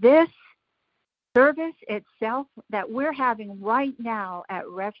 this service itself that we're having right now at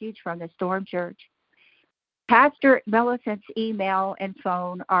Refuge from the Storm Church. Pastor Millicent's email and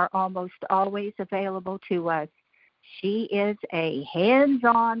phone are almost always available to us. She is a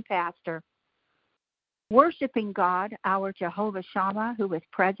hands-on pastor. Worshiping God, our Jehovah Shammah, who is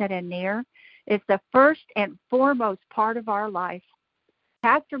present and near, is the first and foremost part of our life.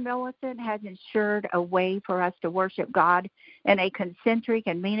 Pastor Millicent has ensured a way for us to worship God in a concentric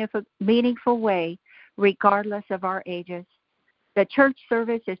and meaningful way, regardless of our ages. The church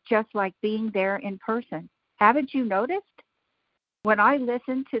service is just like being there in person. Haven't you noticed? When I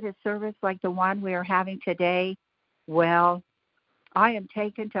listen to the service like the one we are having today, well, I am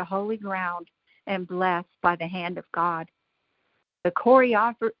taken to holy ground and blessed by the hand of God. The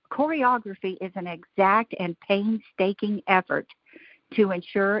choreography is an exact and painstaking effort to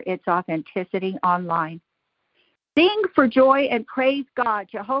ensure its authenticity online. Sing for joy and praise God,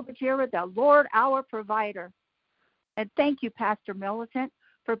 Jehovah Jireh, the Lord our provider. And thank you, Pastor Millicent,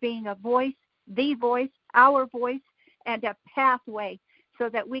 for being a voice, the voice, our voice, and a pathway so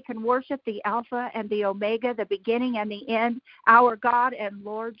that we can worship the Alpha and the Omega, the beginning and the end, our God and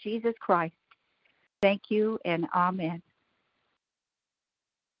Lord Jesus Christ. Thank you and amen.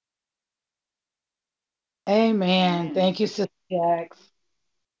 Amen. Thank you, Sister Jax.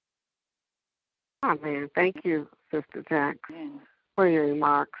 Amen. Thank you, Sister Jax, for your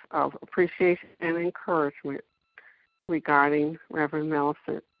remarks of appreciation and encouragement regarding Reverend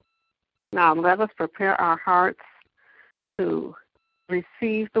Millicent. Now let us prepare our hearts to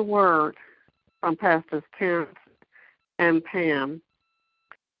receive the word from Pastors Terrence and Pam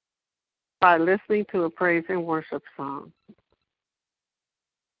by listening to a praise and worship song.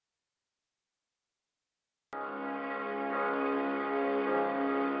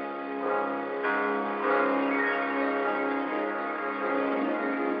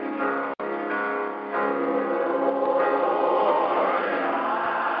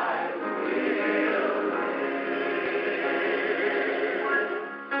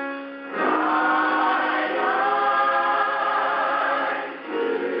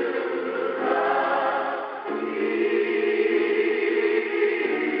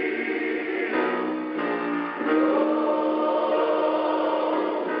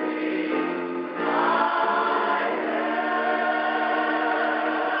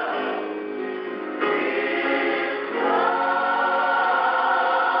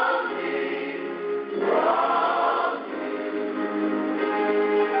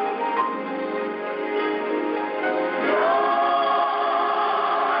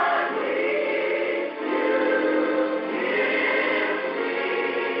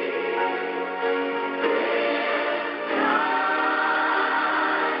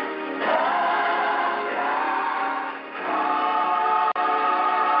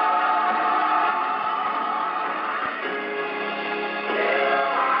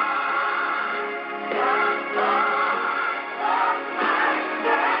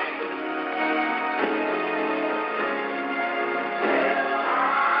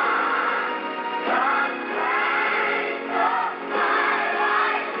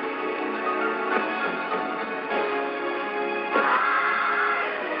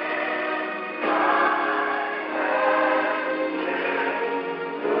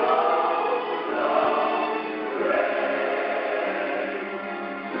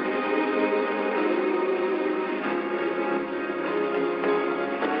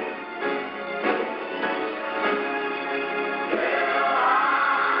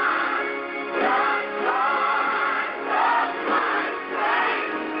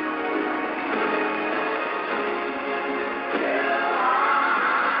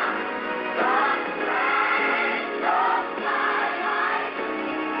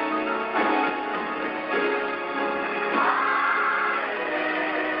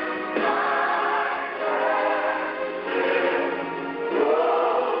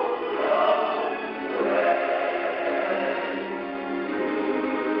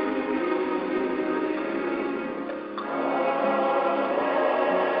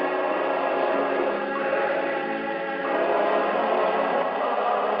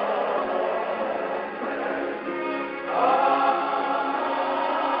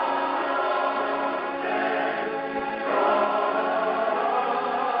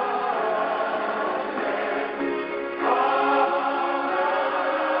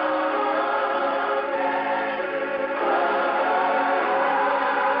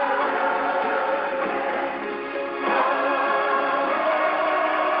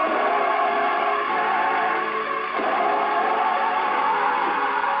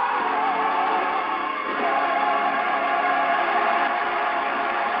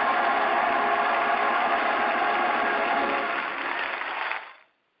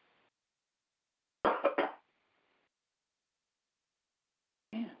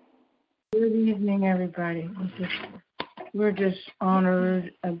 Good evening, everybody. We're just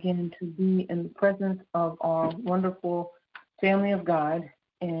honored again to be in the presence of our wonderful family of God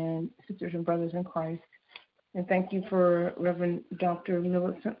and sisters and brothers in Christ. And thank you for Reverend Dr.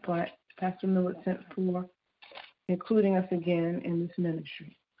 Millicent Black, Pastor Millicent, for including us again in this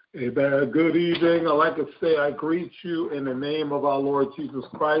ministry. Amen. Good evening. I'd like to say I greet you in the name of our Lord Jesus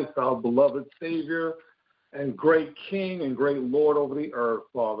Christ, our beloved Savior and great King and great Lord over the earth,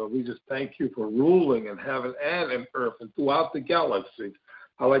 Father. We just thank you for ruling in heaven and in earth and throughout the galaxy.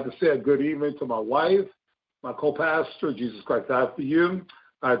 I'd like to say a good evening to my wife, my co-pastor, Jesus Christ died for you.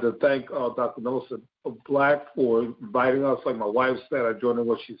 I'd like to thank Dr. Millicent Black for inviting us. Like my wife said, I joined in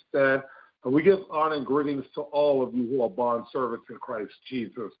what she said. And we give honor and greetings to all of you who are bond servants in Christ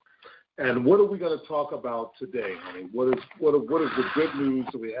Jesus. And what are we going to talk about today, honey? What is the good news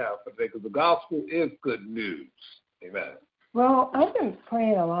that we have today? Because the gospel is good news. Amen. Well, I've been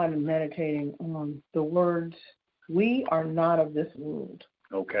praying a lot and meditating on the words, we are not of this world.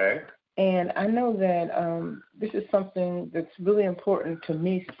 Okay. And I know that this is something that's really important to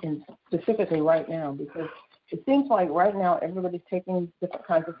me, specifically right now, because it seems like right now everybody's taking different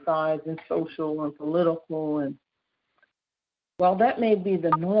kinds of sides in social and political. And while that may be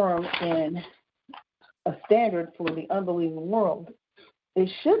the norm and a standard for the unbelieving world,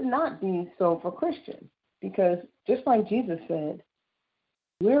 it should not be so for Christians, because just like Jesus said,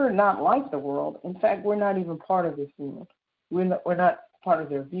 we're not like the world. In fact, we're not even part of this world. We're not part of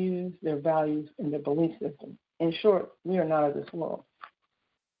their views, their values, and their belief system. In short, we are not of this world.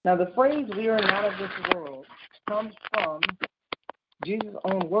 Now, the phrase, we are not of this world, comes from Jesus'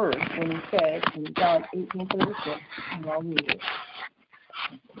 own words when he said in John 18:36, and I'll read it.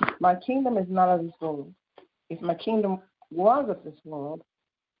 My kingdom is not of this world. If my kingdom was of this world,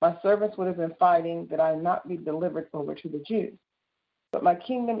 my servants would have been fighting that I not be delivered over to the Jews. But my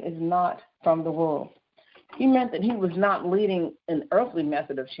kingdom is not from the world. He meant that he was not leading an earthly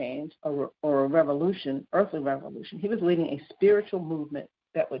method of change or a revolution, earthly revolution. He was leading a spiritual movement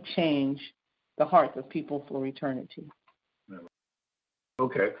that would change the hearts of people for eternity.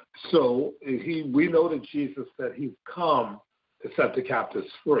 Okay, so we know that Jesus said he's come to set the captives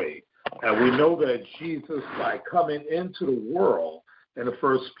free. And we know that Jesus, by coming into the world in the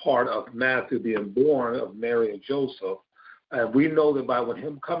first part of Matthew, being born of Mary and Joseph, and we know that by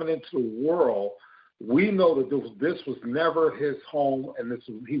him coming into the world, we know that this was never his home and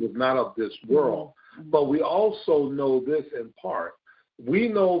he was not of this world. Mm-hmm. But we also know this in part. We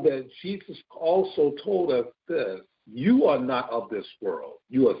know that Jesus also told us this, you are not of this world.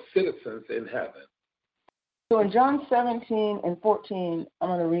 You are citizens in heaven. So in John 17:14, I'm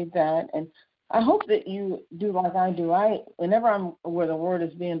going to read that. And I hope that you do like I do. Whenever I'm where the word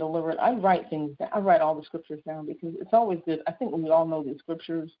is being delivered, I write things down. I write all the scriptures down because it's always good. I think we all know these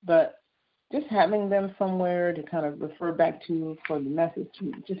scriptures, but just having them somewhere to kind of refer back to for the message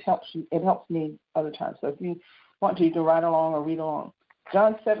just helps you. It helps me other times. So if you want to, you can write along or read along.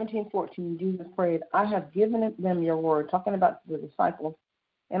 John 17:14, Jesus prayed, I have given them your word, talking about the disciples.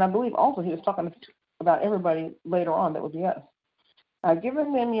 And I believe also he was talking about everybody later on that would be us. I've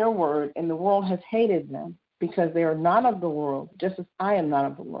given them your word, and the world has hated them because they are not of the world, just as I am not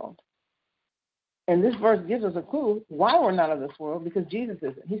of the world. And this verse gives us a clue why we're not of this world, because Jesus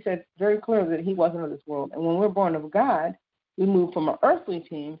isn't. He said very clearly that he wasn't of this world. And when we're born of God, we move from an earthly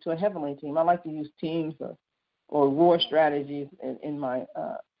team to a heavenly team. I like to use teams or war strategies in my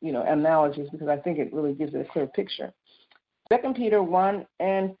analogies because I think it really gives it a clear picture. 2 Peter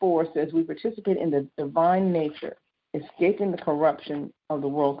 1:4 says we participate in the divine nature, escaping the corruption of the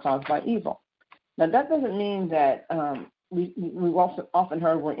world caused by evil. Now, that doesn't mean that we've also often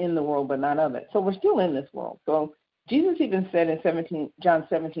heard we're in the world but not of it. So we're still in this world. So Jesus even said in John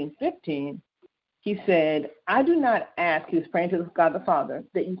 17:15, he said, I do not ask, he was praying to God the Father,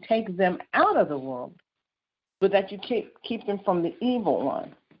 that you take them out of the world, but that you keep them from the evil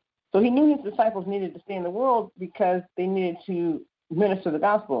one. So he knew his disciples needed to stay in the world because they needed to minister the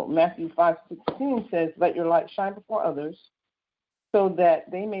gospel. Matthew 5:16 says, let your light shine before others so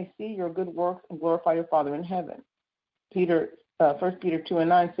that they may see your good works and glorify your Father in heaven. 1 Peter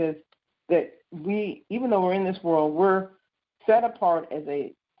 2:9 says that we, even though we're in this world, we're set apart as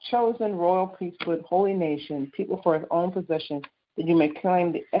a chosen royal priesthood, holy nation, people for his own possession, that you may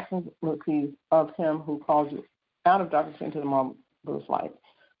claim the excellencies of him who called you out of darkness into the marvelous light.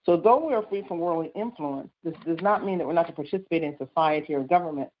 So though we are free from worldly influence, this does not mean that we're not to participate in society or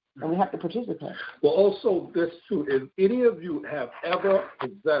government, and we have to participate. Well, also this too, if any of you have ever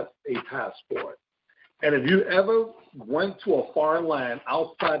possessed a passport, and if you ever went to a foreign land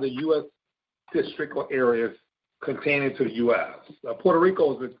outside the U.S. district or areas containing to the U.S., Puerto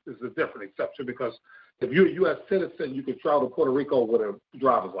Rico is a different exception because if you're a U.S. citizen, you can travel to Puerto Rico with a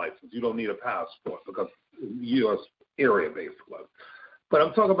driver's license. You don't need a passport because it's a U.S. area, basically. But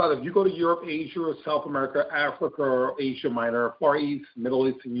I'm talking about if you go to Europe, Asia, or South America, Africa, or Asia Minor, Far East, Middle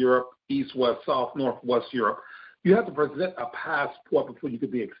East, and Europe, East, West, South, Northwest Europe, you have to present a passport before you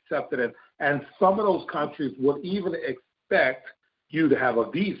could be accepted in. And some of those countries would even expect you to have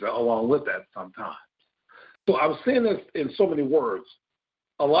a visa along with that sometimes. So I'm saying this in so many words.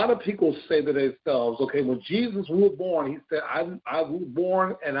 A lot of people say to themselves, okay, when Jesus was born, he said, I was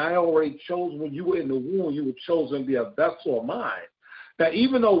born and I already chose when you were in the womb, you were chosen to be a vessel of mine. Now,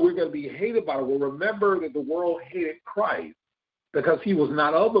 even though we're going to be hated by the world, remember that the world hated Christ because he was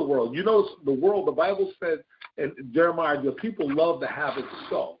not of the world. You know, the world, the Bible says in Jeremiah, your people love to have it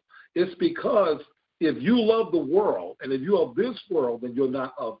so. It's because if you love the world and if you're of this world, then you're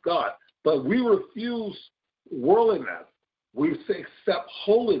not of God. But we refuse worldliness. We accept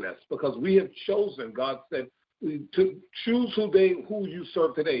holiness because we have chosen, God said, to choose who you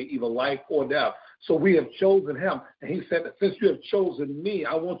serve today, either life or death. So we have chosen him. And he said, since you have chosen me,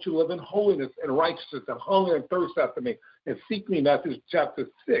 I want you to live in holiness and righteousness and hunger and thirst after me and seek me, Matthew chapter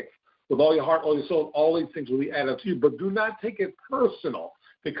 6, with all your heart, all your soul, all these things will be added to you. But do not take it personal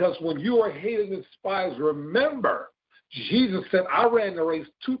because when you are hated and despised, remember, Jesus said, I ran the race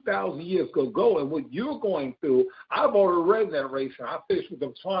 2,000 years ago, and what you're going through, I've already ran that race, and I finished with the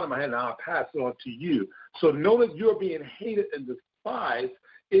baton in my hand, and I'll pass it on to you. So know that you're being hated and despised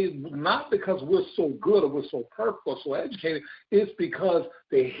is not because we're so good or we're so perfect or so educated. It's because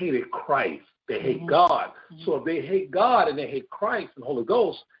they hated Christ. They hate God. So if they hate God and they hate Christ and Holy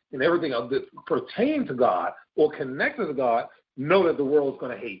Ghost and everything that pertains to God or connected to God, know that the world is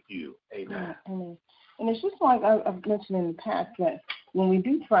going to hate you. Amen. Amen. And it's just like I've mentioned in the past that when we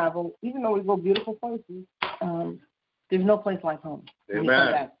do travel, even though we go beautiful places, there's no place like home. Amen. We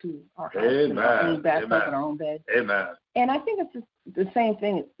come back to our house, Amen. our bathtub in our own bed. Amen. And I think it's just the same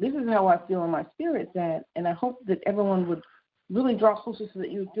thing. This is how I feel in my spirit, that, and I hope that everyone would really draw closer so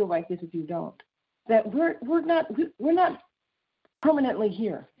that you feel like this if you don't. That we're not permanently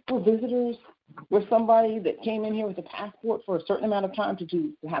here. We're visitors. We're somebody that came in here with a passport for a certain amount of time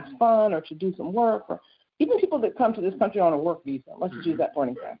to have fun or to do some work, or even people that come to this country on a work visa. Let's just use that for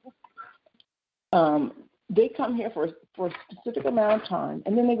an example. They come here for a specific amount of time,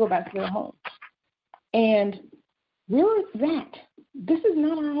 and then they go back to their home. And where is that? This is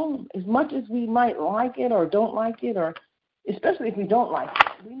not our home. As much as we might like it or don't like it, or especially if we don't like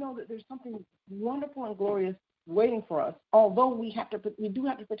it, we know that there's something wonderful and glorious waiting for us, although we do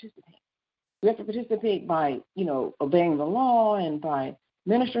have to participate. We have to participate by, obeying the law and by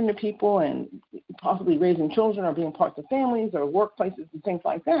ministering to people and possibly raising children or being parts of families or workplaces and things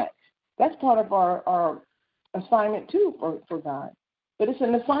like that. That's part of our assignment, too, for God. But it's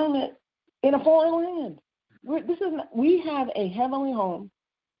an assignment in a foreign land. We have a heavenly home.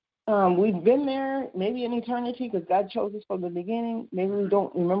 We've been there maybe in eternity because God chose us from the beginning. Maybe we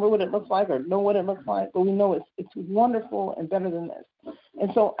don't remember what it looks like or know what it looks like, but we know it's wonderful and better than this. And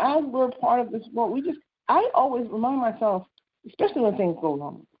so as we're part of this world, I always remind myself, especially when things go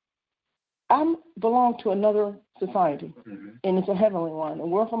wrong, I belong to another society, and it's a heavenly one, and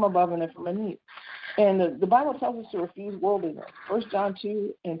we're from above and they're from beneath. And the Bible tells us to refuse worldliness. 1 John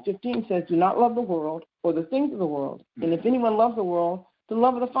 2:15 says, do not love the world or the things of the world. And if anyone loves the world, the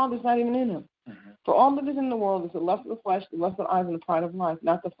love of the Father is not even in him. For all that is in the world is the lust of the flesh, the lust of the eyes, and the pride of life,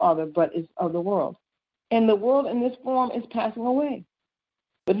 not the Father, but is of the world. And the world in this form is passing away.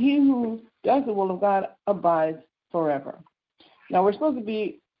 But he who does the will of God abides forever. Now, we're supposed to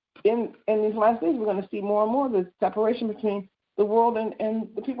be, in these last days, we're going to see more and more the separation between the world and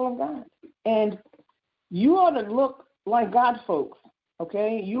the people of God. And you ought to look like God folks,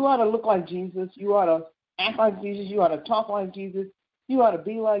 okay? You ought to look like Jesus. You ought to act like Jesus. You ought to talk like Jesus. You ought to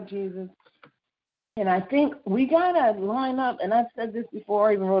be like Jesus. And I think we got to line up, and I've said this before,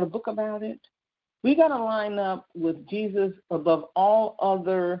 I even wrote a book about it. We got to line up with Jesus above all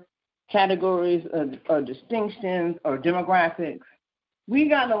other categories or distinctions or demographics. We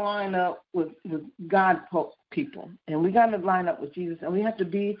got to line up with God people, and we got to line up with Jesus, and we have to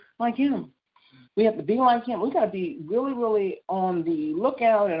be like him. We have to be like him. We got to be really, really on the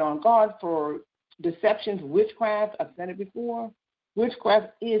lookout and on guard for deceptions, witchcraft. I've said it before.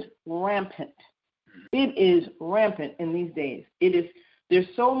 Witchcraft is rampant. It is rampant in these days. There's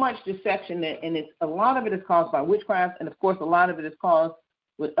so much deception, and a lot of it is caused by witchcraft, and of course a lot of it is caused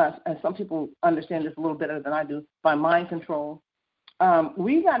with us, and some people understand this a little better than I do, by mind control.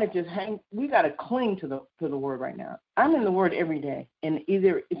 We got to cling to the Word right now. I'm in the Word every day, and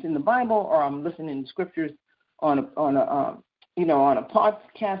either it's in the Bible or I'm listening to scriptures on a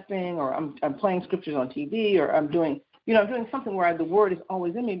podcasting, or I'm playing scriptures on TV, or I'm doing something where the Word is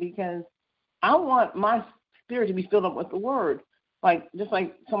always in me, because I want my spirit to be filled up with the Word. just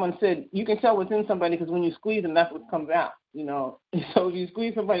like someone said, you can tell what's in somebody because when you squeeze them, that's what comes out, you know. So if you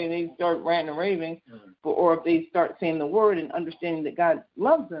squeeze somebody and they start ranting and raving, or if they start saying the word and understanding that God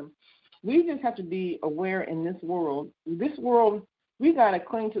loves them, we just have to be aware in this world. This world, we got to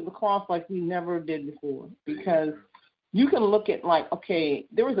cling to the cross like we never did before, because you can look at, like, okay,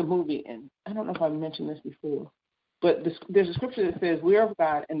 there was a movie, and I don't know if I mentioned this before, but there's a scripture that says we are of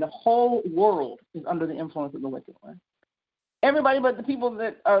God, and the whole world is under the influence of the wicked one. Everybody but the people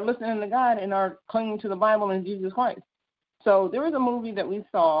that are listening to God and are clinging to the Bible and Jesus Christ. So there was a movie that we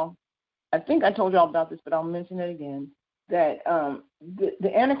saw. I think I told you all about this, but I'll mention it again, that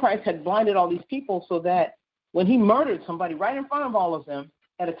the Antichrist had blinded all these people so that when he murdered somebody right in front of all of them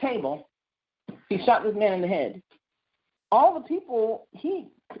at a table, he shot this man in the head. All the people, he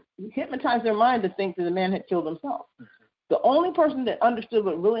hypnotized their mind to think that the man had killed himself. The only person that understood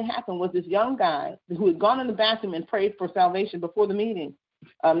what really happened was this young guy who had gone in the bathroom and prayed for salvation before the meeting.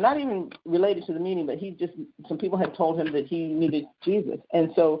 Not even related to the meeting, but some people had told him that he needed Jesus.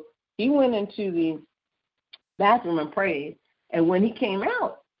 And so he went into the bathroom and prayed. And when he came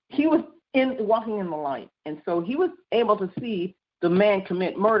out, he was walking in the light. And so he was able to see the man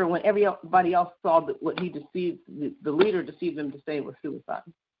commit murder when everybody else saw that what he deceived, the leader deceived them to say was suicide.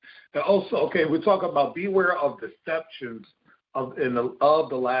 And also, okay, we're talking about beware of deceptions of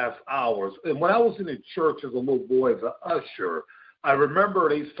the last hours. And when I was in the church as a little boy, as an usher, I remember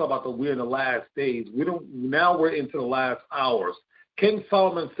they used to talk about we're in the last days. Now we're into the last hours. King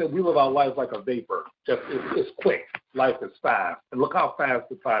Solomon said we live our life like a vapor. It's quick. Life is fast. And look how fast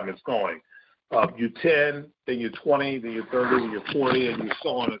the time is going. You're 10, then you're 20, then you're 30, then you're 40, and you're so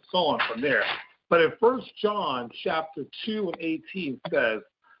on and so on from there. But in 1 John chapter 2 and 18 says,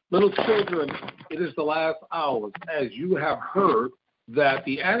 little children, it is the last hours, as you have heard that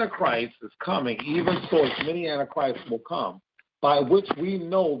the Antichrist is coming, even so as many Antichrists will come, by which we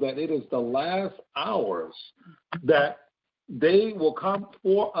know that it is the last hours, that they will come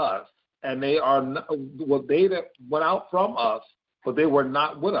for us, and they are not, well, they that went out from us, but they were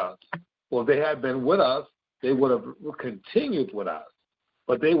not with us. Well, if they had been with us, they would have continued with us.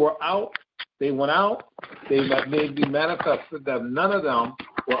 But they were out, they went out, they made be manifested that none of them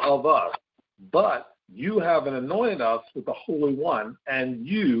were of us. But you have anointed us with the Holy One, and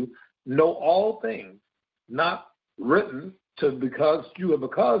you know all things, not written because you have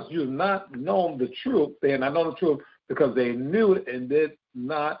not known the truth. They had not known the truth because they knew it and did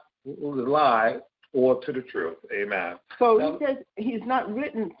not lie or to the truth. Amen. So he says he's not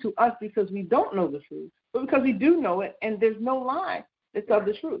written to us because we don't know the truth, but because we do know it, and there's no lie that's of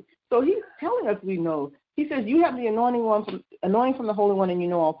the truth. So he's telling us we know. He says you have the anointing from the Holy One, and you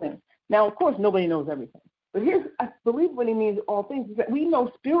know all things. Now, of course, nobody knows everything. But I believe what he means all things is that we know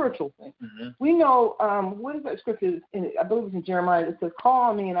spiritual things. Mm-hmm. We know, what is that scripture? I believe it's in Jeremiah. It says, call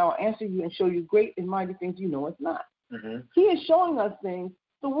on me and I will answer you and show you great and mighty things you know it's not. Mm-hmm. He is showing us things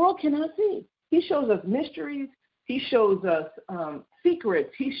the world cannot see. He shows us mysteries. He shows us secrets.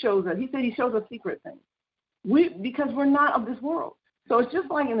 He said he shows us secret things. Because we're not of this world. So it's just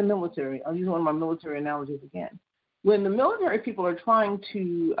like in the military. I'll use one of my military analogies again. When the military people are trying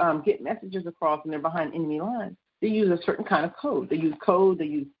to get messages across and they're behind enemy lines, they use a certain kind of code. They use code. They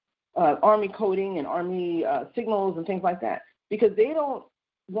use Army coding and Army signals and things like that because they don't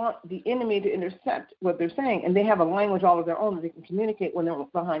want the enemy to intercept what they're saying, and they have a language all of their own that they can communicate when they're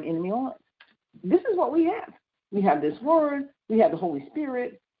behind enemy lines. This is what we have. We have this word. We have the Holy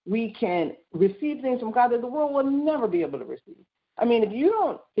Spirit. We can receive things from God that the world will never be able to receive. I mean, if you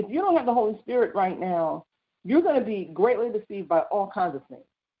don't have the Holy Spirit right now, you're going to be greatly deceived by all kinds of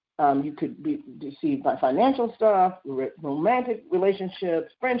things. You could be deceived by financial stuff, romantic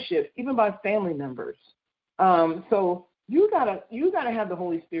relationships, friendships, even by family members. So you gotta have the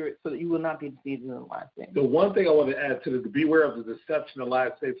Holy Spirit so that you will not be deceived in the last days. The one thing I want to add to beware of the deception in the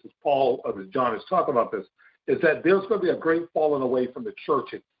last days, as John is talking about this, is that there's going to be a great falling away from the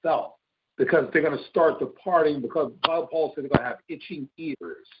church itself because they're going to start departing because Paul said they're going to have itching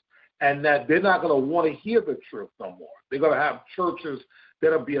ears. And that they're not going to want to hear the truth no more. They're going to have churches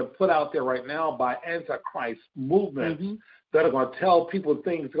that are being put out there right now by Antichrist movements that are going to tell people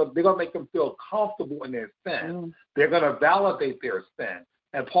things. They're going to make them feel comfortable in their sin. They're going to validate their sin.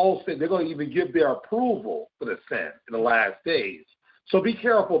 And Paul said they're going to even give their approval for the sin in the last days. So be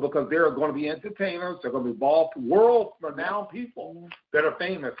careful because there are going to be entertainers. They're going to be world-renowned people that are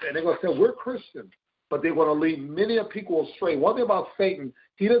famous. And they're going to say, we're Christians. But they want to lead many people astray. One thing about Satan,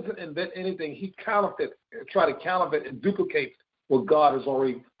 he doesn't invent anything. He try to counterfeit and duplicate what God has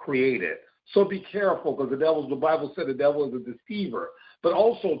already created. So be careful because the Bible said the devil is a deceiver. But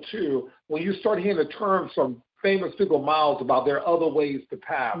also, too, when you start hearing the terms from famous people mouths about there are other ways to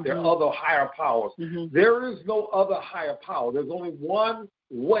path. There are other higher powers. There is no other higher power. There's only one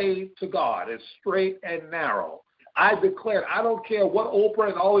way to God. It's straight and narrow. I declare, I don't care what Oprah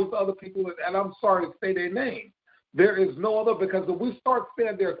and all these other people, and I'm sorry to say their name. There is no other, because if we start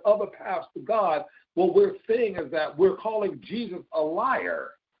saying there's other paths to God, what we're saying is that we're calling Jesus a liar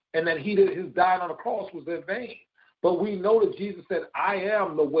and that his dying on the cross was in vain. But we know that Jesus said, I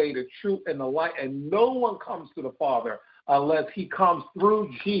am the way, the truth, and the light, and no one comes to the Father unless he comes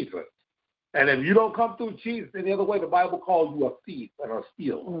through Jesus. And if you don't come through Jesus any other way, the Bible calls you a thief and a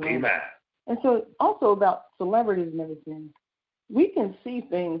steal. Amen. And so also about celebrities and everything, we can see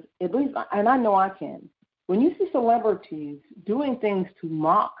things, at least, and I know I can. When you see celebrities doing things to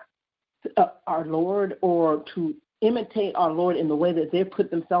mock our Lord or to imitate our Lord in the way that they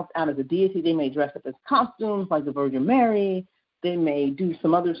put themselves out as a deity, they may dress up as costumes like the Virgin Mary. They may do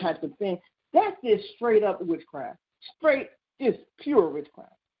some other types of things. That's just straight up witchcraft, just pure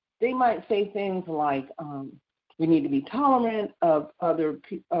witchcraft. They might say things like, we need to be tolerant of other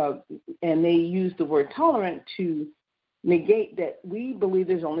people, and they use the word tolerant to negate that we believe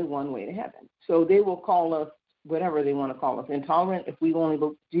there's only one way to heaven. So they will call us whatever they want to call us, intolerant, if we believe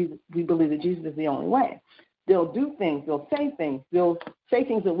that Jesus is the only way. They'll do things, they'll say things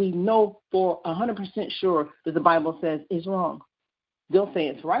that we know for 100% sure that the Bible says is wrong. They'll say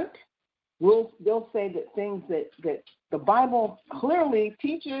it's right. They'll say that things that the Bible clearly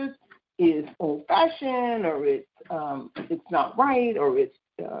teaches is old-fashioned, or it's not right, or it's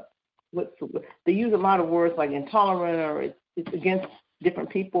they use a lot of words like intolerant, or it's against different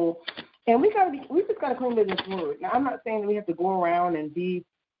people. And we just got to clean with this word. Now, I'm not saying that we have to go around and be,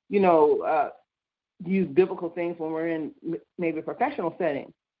 use biblical things when we're in maybe a professional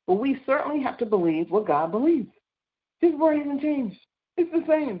setting, but we certainly have to believe what God believes. His word hasn't changed. It's the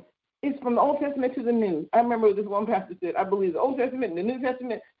same. It's from the Old Testament to the New. I remember this one pastor said, I believe the Old Testament and the New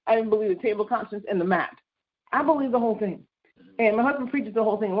Testament. I didn't believe the table of contents and the map. I believe the whole thing. And my husband preaches the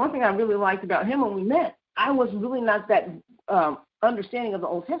whole thing. One thing I really liked about him when we met, I was really not that understanding of the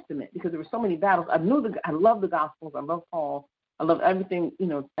Old Testament because there were so many battles. I love the Gospels. I love Paul. I love everything,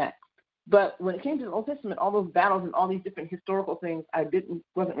 that. But when it came to the Old Testament, all those battles and all these different historical things, I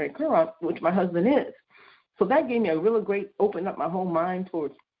wasn't very clear on, which my husband is. So that gave me a really great, opened up my whole mind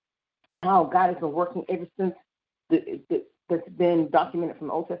towards how God has been working ever since that's been documented from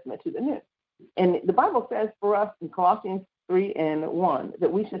the Old Testament to the New. And the Bible says for us in Colossians 3:1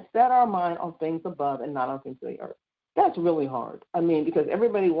 that we should set our mind on things above and not on things of the earth. That's really hard. I mean, because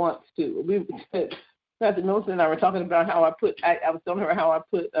everybody wants to. Pastor Millicent and I were talking about how I was telling her how I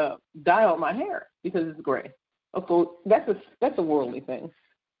put dye on my hair because it's gray. So that's a worldly thing,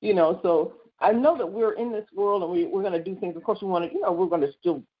 So I know that we're in this world and we're going to do things. Of course, we want to, we're going to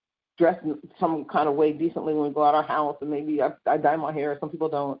still dress in some kind of way decently when we go out our house, and maybe I dye my hair. Some people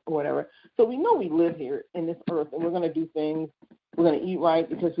don't, or whatever. So we know we live here in this earth, and we're going to do things. We're going to eat right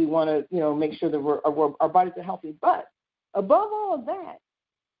because we want to, make sure that our bodies are healthy. But above all of that,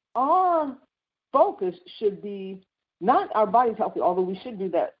 our focus should be not our body's healthy, although we should do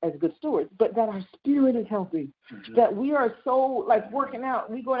that as good stewards, but that our spirit is healthy. Mm-hmm. That we are so working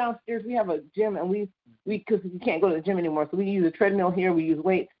out. We go downstairs. We have a gym, and we because we can't go to the gym anymore, so we use a treadmill here. We use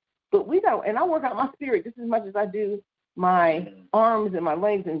weights. But and I work out my spirit just as much as I do my arms and my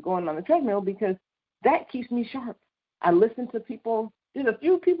legs and going on the treadmill because that keeps me sharp. I listen to people. There's a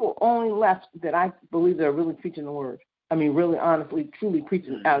few people only left that I believe that are really preaching the word. I mean, really, honestly, truly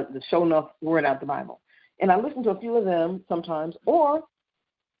preaching out the show enough word out the Bible. And I listen to a few of them sometimes. Or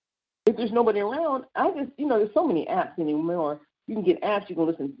if there's nobody around, I just, there's so many apps anymore. You can get apps, you can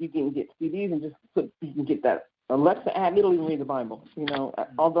listen, you can get CDs and you can get that Alexa app, it'll even read the Bible,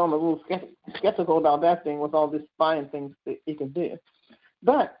 although I'm a little skeptical about that thing with all this spying things that it can do.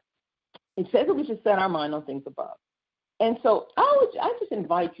 But it says that we should set our mind on things above. And so I just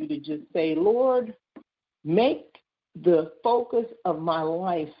invite you to just say, Lord, make the focus of my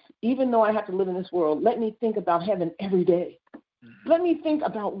life, even though I have to live in this world, let me think about heaven every day. Mm-hmm. Let me think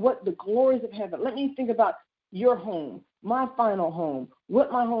about what the glories of heaven, let me think about your home, my final home,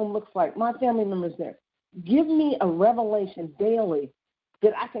 what my home looks like, my family members there. Give me a revelation daily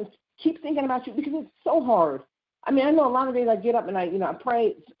that I can keep thinking about you because it's so hard. I mean, I know a lot of days I get up and I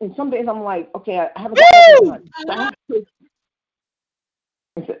pray, and some days I'm like, okay, I haven't got that much.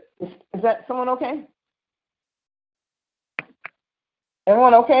 Is that someone okay?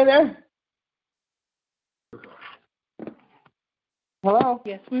 Everyone okay there? Hello?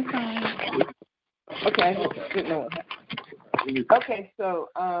 Yes, we're fine. Okay. Didn't know what happened. Okay, so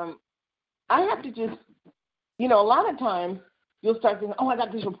I have to just, a lot of times you'll start thinking, I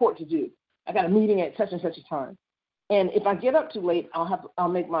got this report to do. I got a meeting at such and such a time. And if I get up too late, I'll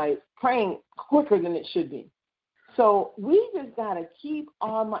make my praying quicker than it should be. So we just got to keep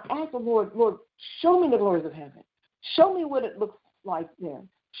on ask the Lord, show me the glories of heaven. Show me what it looks like there.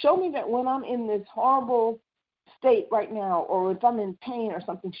 Show me that when I'm in this horrible state right now, or if I'm in pain or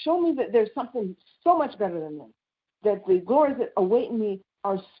something, show me that there's something so much better than this, that the glories that await me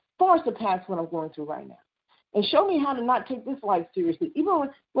are far surpass what I'm going through right now. And show me how to not take this life seriously. Even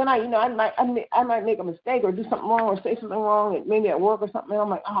when I might make a mistake or do something wrong or say something wrong, maybe at work or something, and I'm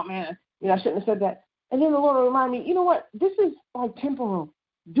like, oh, man, I shouldn't have said that. And then the Lord will remind me, you know what, this is like temporal.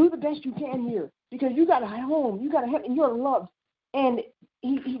 Do the best you can here because you got a home, you got a heaven, you're loved. And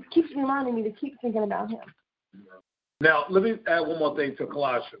he keeps reminding me to keep thinking about him. Now, let me add one more thing to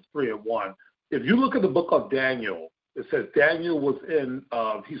Colossians 3:1. If you look at the book of Daniel, it says Daniel was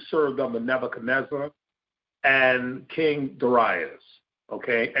he served under Nebuchadnezzar and King Darius,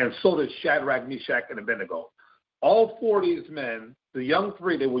 okay? And so did Shadrach, Meshach, and Abednego. All four of these men, the young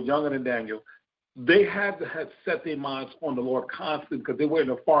three, they were younger than Daniel, they had set their minds on the Lord constantly because they were in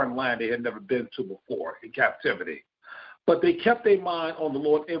a foreign land they had never been to before in captivity. But they kept their mind on the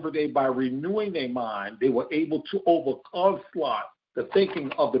Lord every day by renewing their mind. They were able to overcome the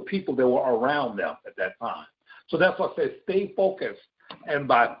thinking of the people that were around them at that time. So that's why I say stay focused. And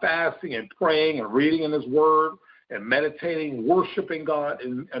by fasting and praying and reading in his word and meditating, worshiping God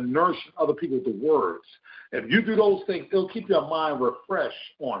and nourishing other people with the words. If you do those things, it'll keep your mind refreshed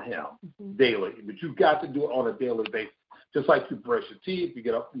on him daily. But you've got to do it on a daily basis. Just like you brush your teeth, you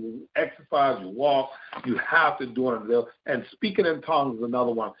get up, you exercise, you walk, you have to do it. And speaking in tongues is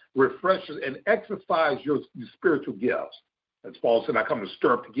another one. Refreshes and exercise your spiritual gifts. As Paul said, I come to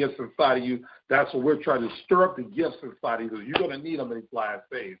stir up the gifts inside of you. That's what we're trying to stir up the gifts inside of you because you're going to need them in these last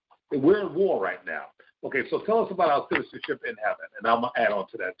days. And we're in war right now. Okay, so tell us about our citizenship in heaven, and I'm going to add on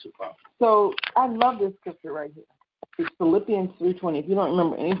to that too, Papa. So I love this scripture right here. It's Philippians 3:20. If you don't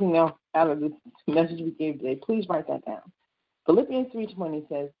remember anything else out of this message we gave today, please write that down. Philippians 3:20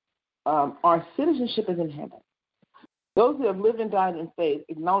 says, our citizenship is in heaven. Those who have lived and died in faith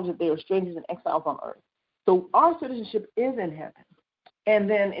acknowledge that they are strangers and exiles on earth. So our citizenship is in heaven. And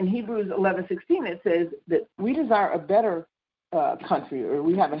then in Hebrews 11:16, it says that we desire a better country, or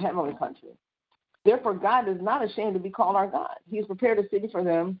we have a heavenly country. Therefore, God is not ashamed to be called our God. He has prepared a city for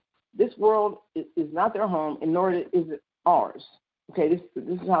them. This world is not their home, and nor is it ours. Okay, this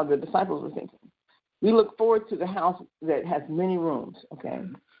is how the disciples were thinking. We look forward to the house that has many rooms, okay?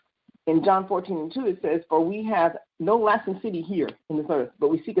 In John 14:2, it says, for we have no lasting city here in this earth, but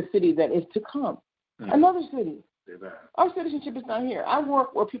we seek a city that is to come. Another city. Our citizenship is not here. I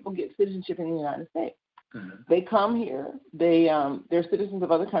work where people get citizenship in the United States. They come here. They're citizens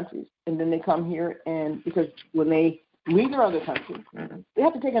of other countries, and then they come here, and because when they leave their other country, they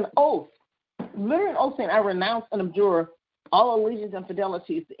have to take an oath, literally an oath saying, I renounce and abjure all allegiance and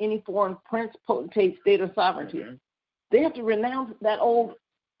fidelities to any foreign prince, potentate, state, or sovereignty. They have to renounce that old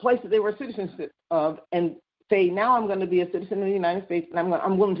place that they were citizens of and say, now I'm going to be a citizen of the United States, and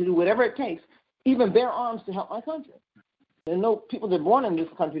I'm willing to do whatever it takes, even bear arms to help my country. And no people that are born in this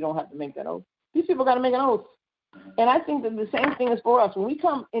country don't have to make that oath. These people got to make an oath. And I think that the same thing is for us. When we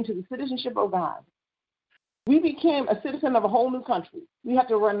come into the citizenship of God, we became a citizen of a whole new country. We have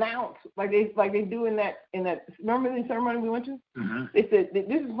to renounce, like they do in that. Remember the ceremony we went to? They said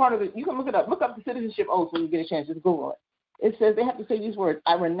this is part of it. You can look it up. Look up the citizenship oath when you get a chance. Just Google it. It says they have to say these words: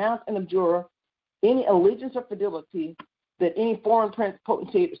 I renounce and abjure any allegiance or fidelity that any foreign prince,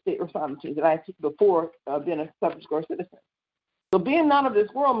 potentate, or state or sovereignty that I took before being a subject or a citizen. So being not of this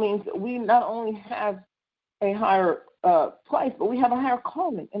world means that we not only have a higher place, but we have a higher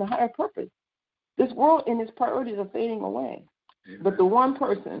calling and a higher purpose. This world and its priorities are fading away. But the one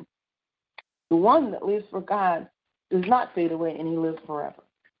person, the one that lives for God, does not fade away, and he lives forever.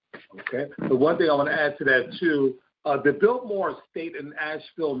 Okay. The one thing I want to add to that, too, the Biltmore Estate in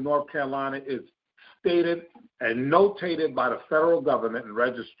Asheville, North Carolina, is stated and notated by the federal government and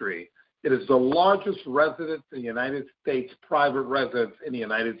registry. It is the largest residence in the United States, private residence in the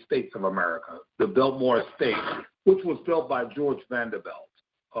United States of America, the Biltmore Estate, which was built by George Vanderbilt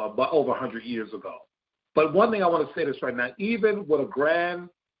by over 100 years ago. But one thing I want to say this right now, even with a grand,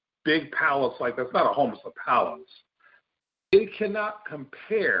 big palace like that's not a home, it's a palace, it cannot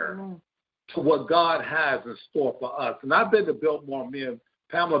compare to what God has in store for us. And I've been to Biltmore. Me and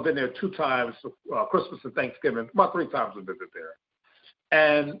Pamela have been there 2 times, Christmas and Thanksgiving, about 3 times we visit there.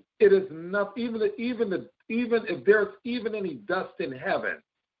 And it is not even if there's even any dust in heaven,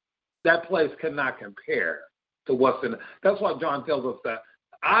 that place cannot compare to what's in it. That's why John tells us that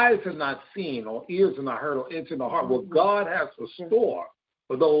eyes have not seen or ears have not heard or entered the heart what God has for store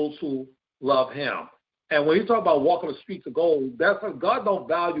for those who love him. And when you talk about walking the streets of gold, God don't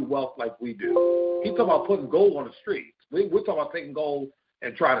value wealth like we do. He's talking about putting gold on the streets. We're talking about taking gold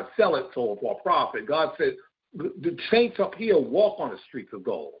and trying to sell it for a profit. God said, the saints up here walk on the streets of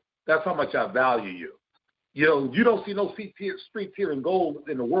gold. That's how much I value you. You know, you don't see no streets here in gold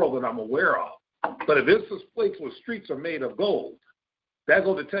in the world that I'm aware of. But if this is a place where streets are made of gold, that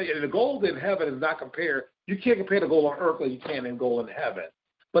goes to tell you, and the gold in heaven is not compared. You can't compare the gold on earth like you can in gold in heaven.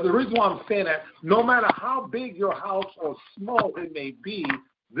 But the reason why I'm saying that, no matter how big your house or small it may be,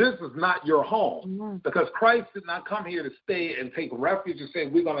 this is not your home. Because Christ did not come here to stay and take refuge and say,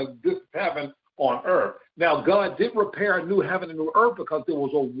 we're going to this is heaven on earth. Now, God did repair a new heaven and new earth because there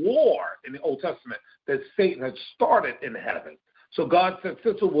was a war in the Old Testament that Satan had started in heaven. So God said,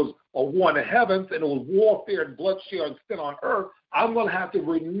 since it was a war in the heavens and it was warfare and bloodshed and sin on earth, I'm going to have to I'm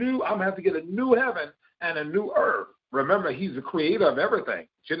going to have to get a new heaven and a new earth. Remember, he's the creator of everything.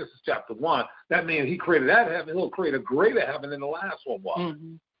 Genesis chapter 1. That means he created that heaven. He'll create a greater heaven than the last one was.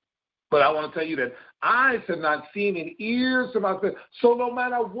 Mm-hmm. But I want to tell you that eyes have not seen and ears have not seen. So no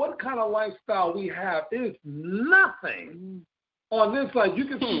matter what kind of lifestyle we have, it is nothing on this life. You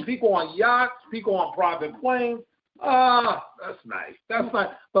can see people on yachts, people on private planes. That's nice. That's nice.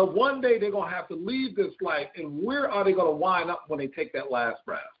 But one day they're going to have to leave this life, and where are they going to wind up when they take that last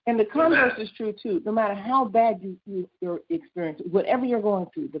breath? And the converse is true, too. No matter how bad you're experiencing, whatever you're going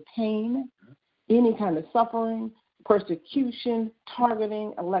through, the pain, any kind of suffering, persecution,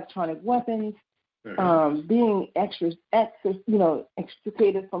 targeting, electronic weapons, being extricated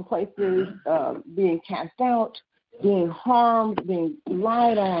from places, being cast out, being harmed, being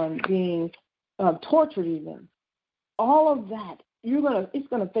lied on, being tortured even. All of that, it's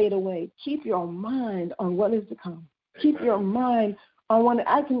going to fade away. Keep your mind on what is to come. Keep your mind on what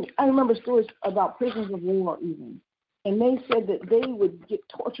I remember stories about prisoners of war even, and they said that they would get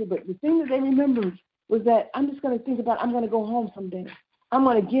tortured, but the thing that they remembered was that I'm just going to think about I'm going to go home someday. I'm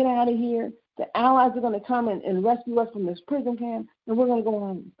going to get out of here. The Allies are going to come and rescue us from this prison camp, and we're going to go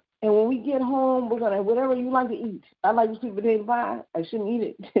home. And when we get home, we're going to, whatever you like to eat. I like sweet potato pie. I shouldn't eat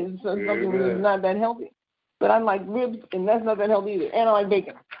it. It's something that's not that healthy. But I like ribs, and that's not that healthy either. And I like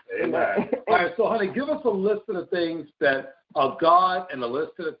bacon. Amen. All right, so, honey, give us a list of the things that of God and a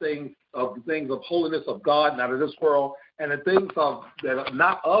list of the things of holiness of God, not of this world, and the things that are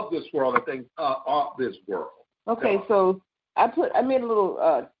not of this world, the things of this world. Okay, so I made a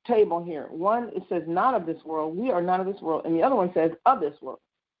little table here. One, it says not of this world. We are not of this world. And the other one says of this world.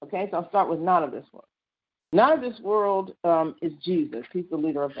 Okay, so I'll start with not of this world. Not of this world is Jesus. He's the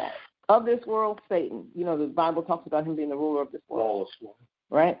leader of that. Of this world, Satan. You know, the Bible talks about him being the ruler of this world.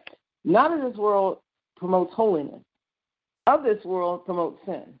 Right? Not of this world promotes holiness. Of this world promotes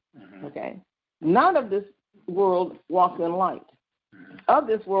sin. Okay? Not of this world walks in light. Of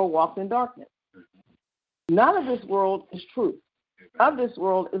this world walks in darkness. Not of this world is truth. Of this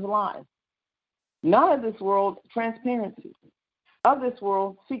world is lies. Not of this world transparency. Of this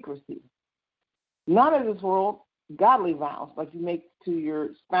world secrecy. Not of this world godly vows, like you make to your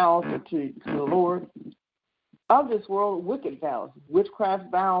spouse or to the Lord. Of this world, wicked vows, witchcraft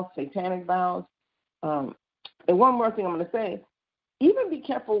vows, satanic vows. And one more thing I'm going to say, even be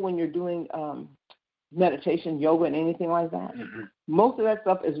careful when you're doing meditation, yoga, and anything like that. Most of that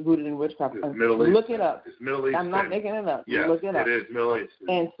stuff is rooted in witchcraft. Look it up. It's Middle East. I'm not making it up. Yes, look it up. It is Middle East.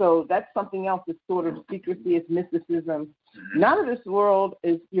 And so that's something else. It's sort of secrecy, it's mysticism. None of this world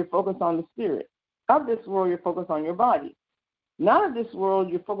is you're focused on the spirit. Of this world, you're focused on your body. None of this world,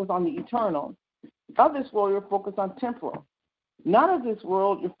 you're focused on the eternal. Of this world, you're focused on temporal. None of this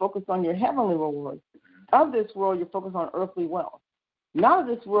world, you're focused on your heavenly reward. Of this world, you're focused on earthly wealth. None of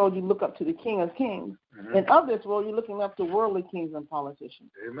this world, you look up to the King of Kings. And of this world, you're looking up to worldly kings and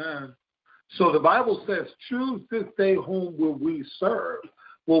politicians. Amen. So the Bible says, choose this day whom will we serve.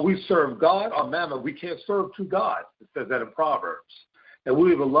 Will we serve God or mammon? We can't serve two gods. It says that in Proverbs. And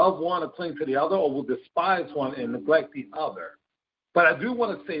we'll either love one or cling to the other, or we'll despise one and neglect the other. But I do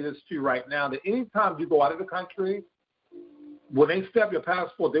want to say this to you right now, that anytime you go out of the country, when they stamp your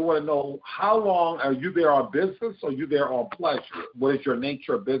passport, they want to know how long are you there on business or are you there on pleasure? What is your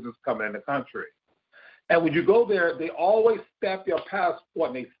nature of business coming in the country? And when you go there, they always stamp your passport,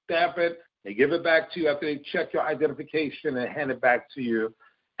 and they stamp it, they give it back to you after they check your identification and hand it back to you.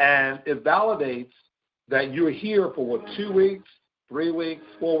 And it validates that you're here for, 2 weeks, 3 weeks,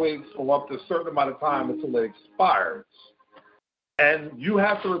 4 weeks, or up to a certain amount of time until it expires. And you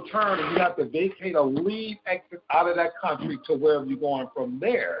have to return, and you have to vacate or leave, exit out of that country to wherever you're going from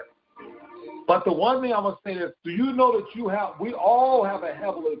there. But the one thing I'm going to say is, do you know that we all have a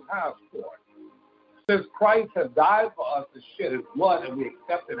heavenly passport? Since Christ has died for us to shed his blood and we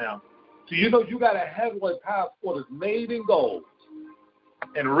accepted him, So you know you got a heavenly passport that's made in gold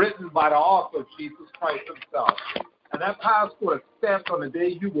and written by the author of Jesus Christ himself. And that passport is stamped on the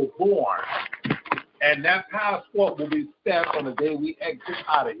day you were born. And that passport will be stamped on the day we exit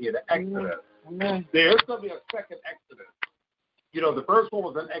out of here, the Exodus. Amen. There's going to be a second Exodus. You know, the first one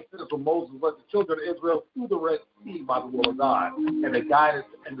was an Exodus when Moses led the children of Israel through the Red Sea by the will of God and the guidance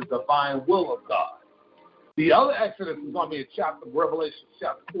and the divine will of God. The other Exodus is going to be a chapter of Revelation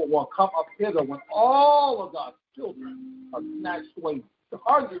chapter 4, will come up hither when all of God's children are snatched away.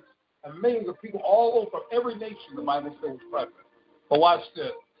 Hundreds and millions of people all over every nation, the Bible says, present. But watch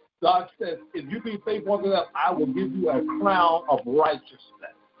this. God says, if you be faithful unto them, I will give you a crown of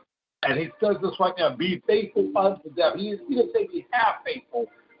righteousness. And he says this right now, be faithful unto them. He didn't say be half faithful.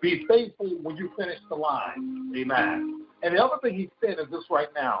 Be faithful when you finish the line. Amen. And the other thing he said is this right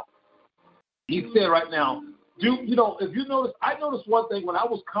now. He said right now, if you notice, I noticed one thing when I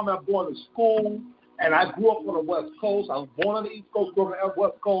was coming up going to school, and I grew up on the West Coast. I was born on the East Coast, grew up on the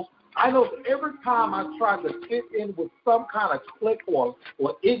West Coast. I know every time I tried to fit in with some kind of clique or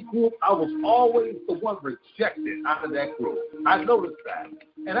in group, I was always the one rejected out of that group. I noticed that.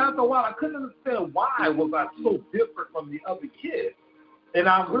 And after a while, I couldn't understand why was I so different from the other kids. And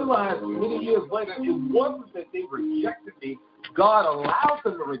I realized many years later, it wasn't that they rejected me. God allowed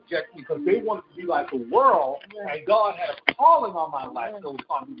them to reject me because they wanted to be like the world, and God had a calling on my life that was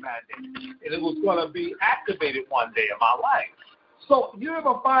going to be mandated, and it was going to be activated one day in my life. So you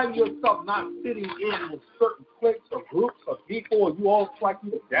ever find yourself not fitting in with certain cliques or groups of people, and you all like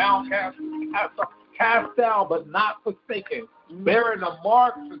you were downcast, cast down but not forsaken, bearing the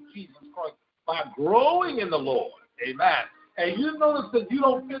marks of Jesus Christ by growing in the Lord. Amen. And you notice that you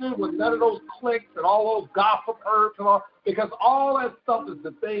don't fit in with none of those cliques and all those gossip herbs and all, because all that stuff is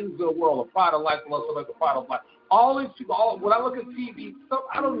the things of the world, the pride of life, the pride of life. All these people, when I look at TV,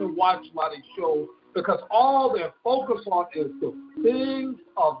 I don't even watch a lot of these shows because all they're focused on is the things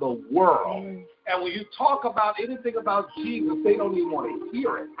of the world. And when you talk about anything about Jesus, they don't even want to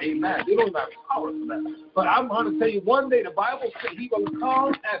hear it. Amen. They don't even have power for that. But I'm going to tell you, one day the Bible says he's going to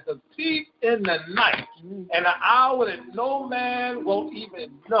come as a thief in the night, and an hour that no man will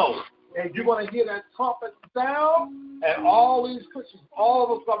even know. And you're going to hear that trumpet sound, and all these Christians,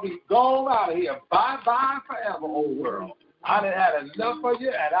 all of us going to be gone out of here. Bye-bye forever, old world. I done had enough of you,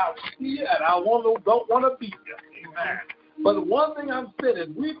 and I see you, and I don't want to beat you. Amen. But one thing I'm saying is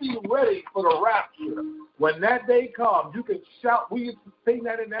we be ready for the rapture. When that day comes, you can shout. We used to sing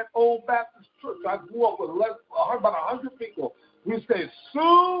that in that old Baptist church. I grew up with about 100 people. We say,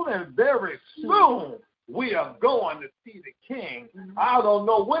 soon and very soon, we are going to see the King. I don't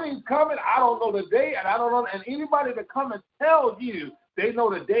know when he's coming. I don't know the day, and I don't know. And anybody that come and tell you they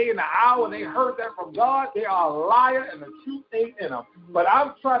know the day and the hour, and they heard that from God, they are a liar, and the truth ain't in them. But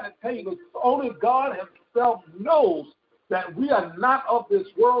I'm trying to tell you that only God himself knows that we are not of this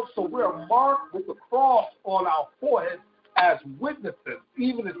world, so we're marked with the cross on our forehead as witnesses.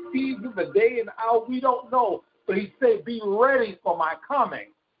 Even the season, the day, and hour, we don't know. But he said, be ready for my coming.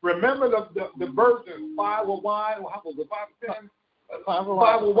 Remember the verses, 5 were wine, how was it, 5 10? 5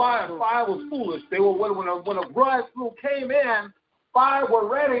 were wine, 5 was foolish. They were when a bridegroom came in, 5 were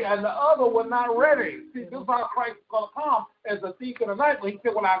ready and the other were not ready. See, this is how Christ is going to come as a thief in the night. When he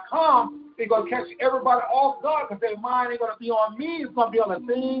said, when I come, he's going to catch everybody off guard because their mind ain't going to be on me. It's going to be on the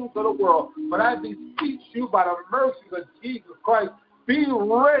things of the world. But I beseech you by the mercies of Jesus Christ, be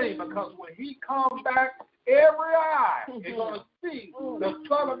ready, because when he comes back, every eye is going to see the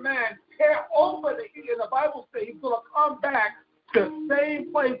Son of Man tear open the Bible says he's going to come back to the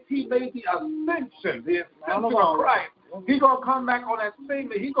same place he made the ascension of Christ. He's going to come back on that same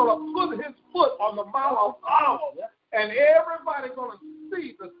day. He's going to put his foot on the Mount of Olives, and everybody's going to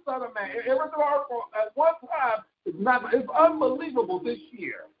see the Son of Man. Everything at one time, it's unbelievable this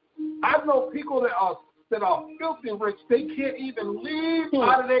year. I know people that are filthy rich. They can't even leave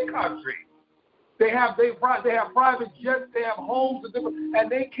out of their country. They have private jets. They have homes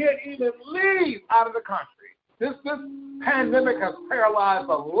and they can't even leave out of the country. This pandemic has paralyzed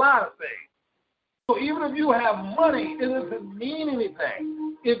a lot of things. So even if you have money, it doesn't mean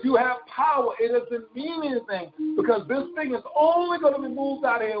anything. If you have power, it doesn't mean anything, because this thing is only going to be moved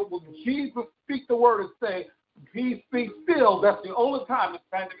out of here when Jesus speaks the word and say, he speaks still. That's the only time this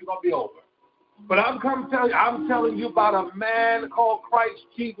pandemic is going to be over. But I'm telling you about a man called Christ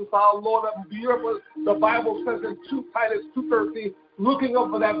Jesus, our Lord of Europe. The Bible says in Titus 2:13, looking up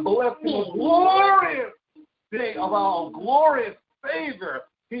for that blessing, glorious day of our glorious Savior.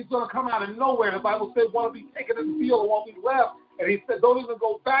 He's going to come out of nowhere. The Bible says, want to be taken in the field and won't be left. And he said, don't even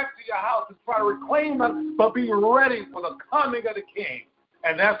go back to your house and try to reclaim them, but be ready for the coming of the King.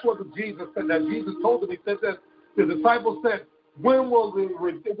 And that's what Jesus said. That Jesus told them. He said that the disciples said, when will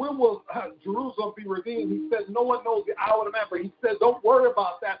Jerusalem be redeemed? He said, no one knows the hour of the man. But he said, don't worry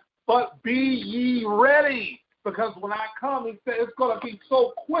about that, but be ye ready. Because when I come, he said, it's going to be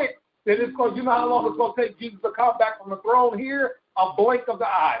so quick that it's going. You know how long it's going to take Jesus to come back from the throne here? A blink of the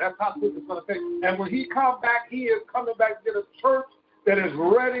eye. That's how quick it's going to take. And when he comes back, he is coming back to get a church that is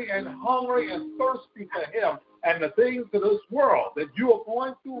ready and hungry and thirsty for him. And the things of this world that you are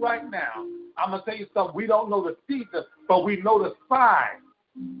going through right now, I'm going to tell you something. We don't know the season, but we know the signs.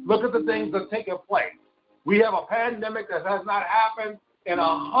 Look at the things that are taking place. We have a pandemic that has not happened in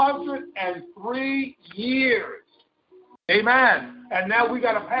 103 years. Amen. And now we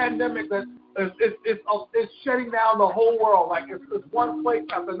got a pandemic that is shutting down the whole world. Like it's one place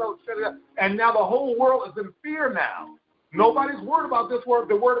after another shutting down. And now the whole world is in fear now. Nobody's worried about this world.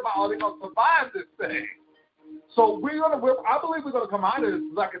 They're worried about how they're going to survive this thing. So I believe we're going to come out of this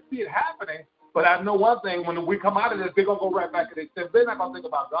because I can see it happening. But I know one thing, when we come out of this, they're going to go right back to their sin. They're not going to think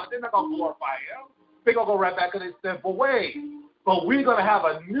about God. They're not going to glorify him. They're going to go right back to their sinful ways. But we're going to have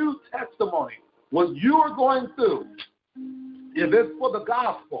a new testimony. What you are going through, if it's for the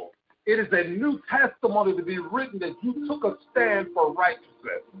gospel, it is a new testimony to be written that you took a stand for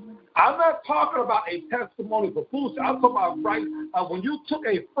righteousness. I'm not talking about a testimony for foolishness. I'm talking about right when you took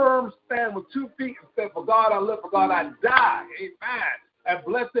a firm stand with 2 feet and said, for God I live, for God I die. Amen. And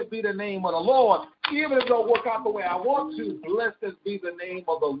blessed be the name of the Lord. Even if it don't work out the way I want to, blessed be the name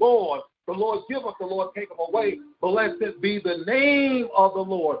of the Lord. The Lord give us, the Lord take them away. Blessed be the name of the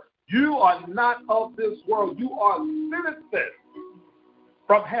Lord. You are not of this world. You are citizens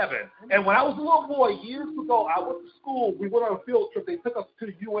from heaven. And when I was a little boy, years ago, I went to school. We went on a field trip. They took us to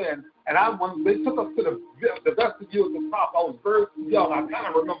the UN, and when they took us to the vestibule at the top, I was very young. I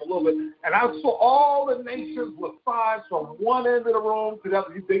kind of remember a little bit. And I saw all the nations with signs from one end of the room to the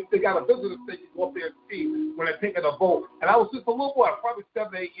other. They got a visitor station you go up there and see when they're taking a vote. And I was just a little boy, probably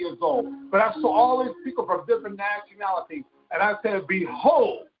 7, 8 years old. But I saw all these people from different nationalities, and I said,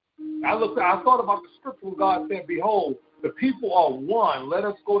 behold. I thought about the scripture where God said, behold, the people are one. Let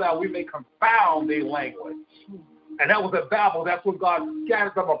us go down. We may confound their language. And that was at Babel. That's when God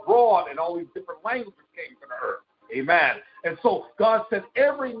scattered them abroad, and all these different languages came to the earth. Amen. And so God said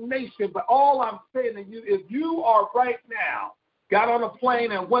every nation, but all I'm saying to you, if you are right now, got on a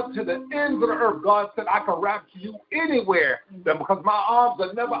plane and went to the ends of the earth, God said, I can rapture you anywhere because my arms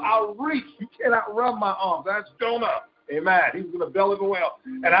are never outreach. You cannot run my arms. That's Jonah. Amen. He was in the belly of the whale.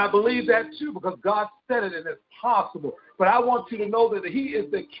 And I believe that too because God said it and it's possible. But I want you to know that he is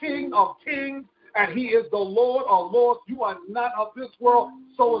the King of kings and he is the Lord of lords. You are not of this world.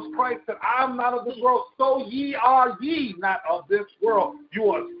 So is Christ said, I'm not of this world. So ye are ye not of this world.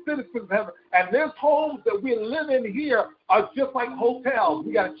 You are citizens of heaven. And these homes that we live in here are just like hotels.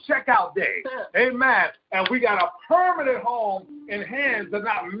 We got a checkout day. Amen. And we got a permanent home in hands that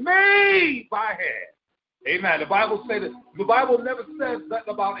are not made by hand. Amen. The Bible says that the Bible never says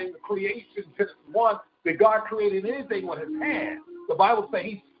nothing about in the creation, Genesis 1, that God created anything with his hand. The Bible says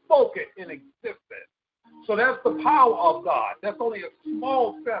he spoke it in existence. So that's the power of God. That's only a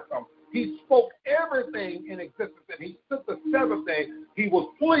small spectrum. He spoke everything in existence, and he took the seventh day. He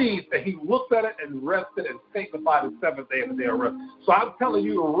was pleased, and he looked at it and rested and sanctified the seventh day of the day of rest. So I'm telling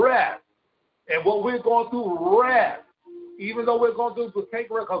you to rest. And what we're going through, rest. Even though we're going through to take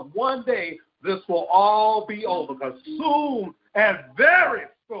rest, because one day this will all be over. Because soon and very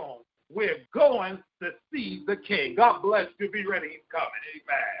soon we're going to see the King. God bless you. Be ready. He's coming.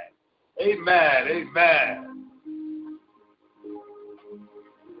 Amen. Amen. Amen.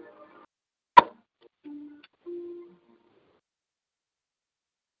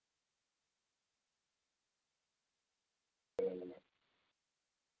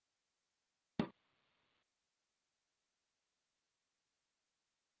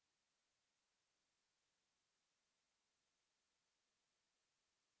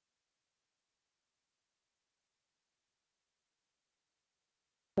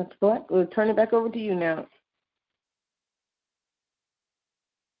 That's Black. We'll turn it back over to you now.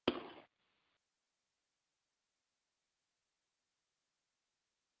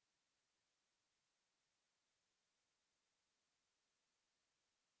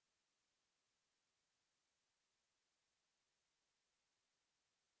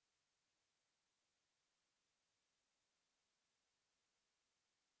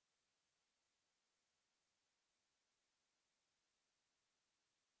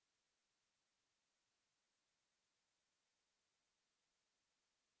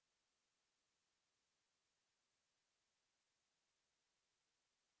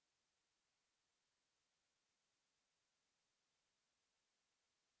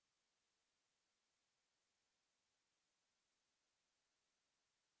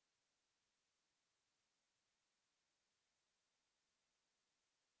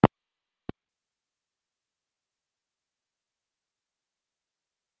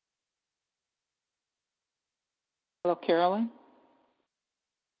 Hello, Carolyn.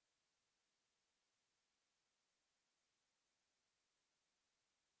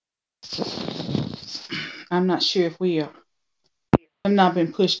 I'm not sure if we have not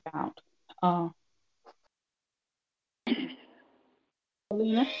been pushed out.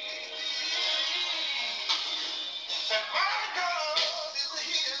 Alina?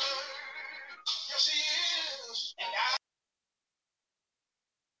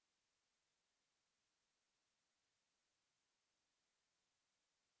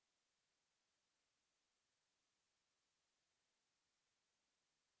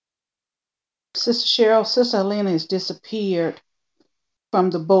 Sister Cheryl, Sister Helena has disappeared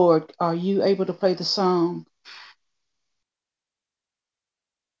from the board. Are you able to play the song?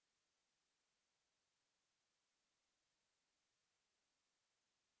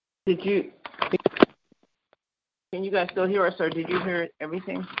 Can you guys still hear us, or did you hear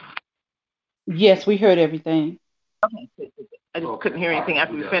everything? Yes, we heard everything. Okay. I just couldn't hear anything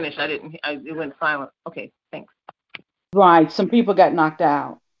after we finished. It went silent. Okay, thanks. Right, some people got knocked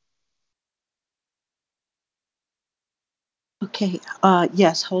out. Okay,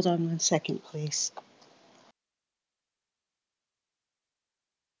 yes, hold on 1 second, please.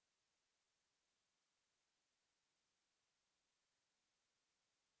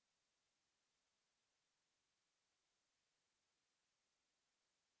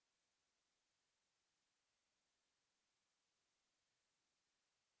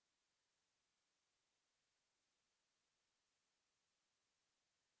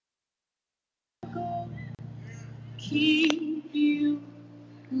 Keep you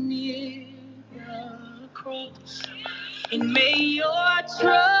near the cross, and may your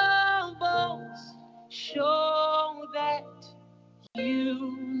troubles show that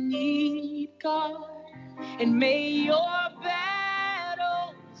you need God, and may your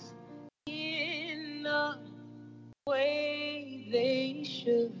battles in the way they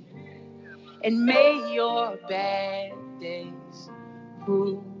should, and may your bad days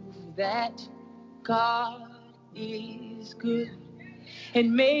prove that God is good,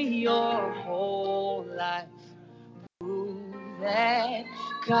 and may your whole life prove that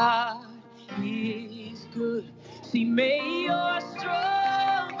God is good. See, may your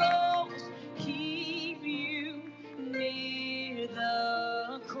struggles keep you near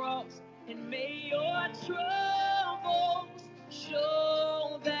the cross, and may your troubles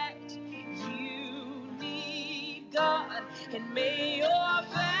show that you need God, and may your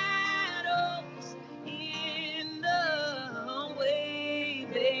battles in the way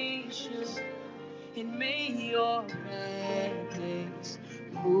they should, and may your bad days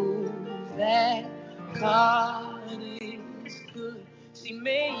prove that God is good. See,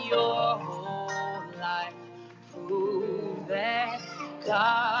 may your whole life prove that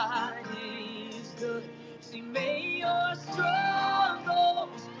God is good. See, may your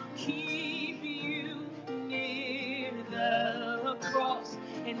struggles keep you near the cross,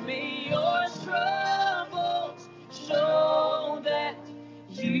 and may your troubles show that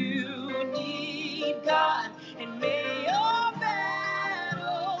you need God, and may your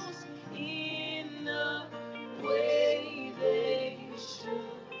battles in the way they should,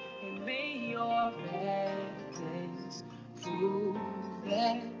 and may your bad days prove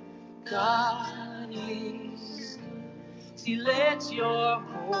that God is good. See, let your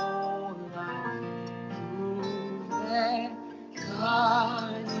whole life prove that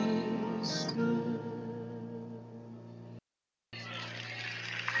God is good.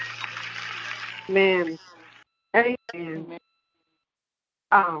 Amen. Amen.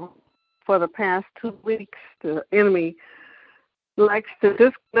 For the past 2 weeks, the enemy likes to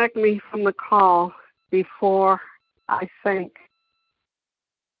disconnect me from the call before I thank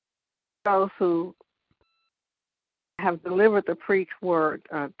those who have delivered the preached word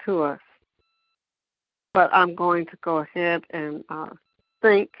to us. But I'm going to go ahead and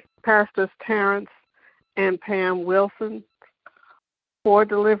thank Pastors Terrence and Pam Wilson for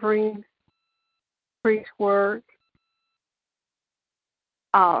delivering preached word.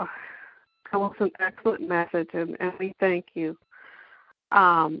 That was an excellent message, and we thank you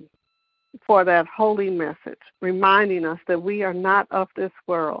for that holy message, reminding us that we are not of this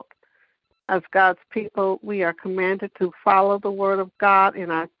world. As God's people, we are commanded to follow the word of God in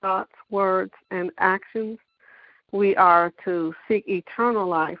our thoughts, words, and actions. We are to seek eternal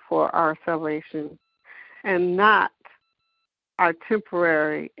life for our salvation and not our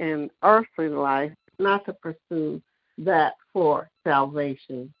temporary and earthly life, not to pursue that for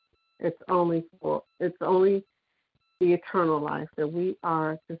salvation. It's only the eternal life that we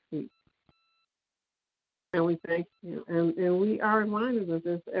are to seek. And we thank you. And we are reminded of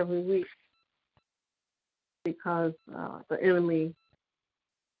this every week. because the enemy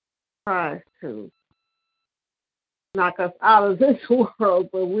tries to knock us out of this world,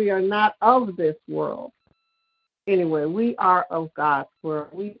 but we are not of this world. Anyway, we are of God's world.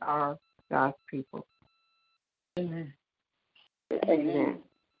 We are God's people. Amen. Amen.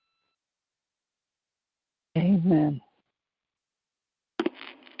 Amen.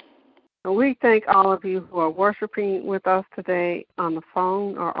 And we thank all of you who are worshiping with us today on the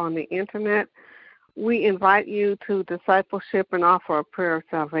phone or on the internet. We invite you to discipleship and offer a prayer of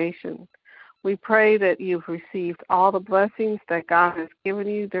salvation. We pray that you've received all the blessings that God has given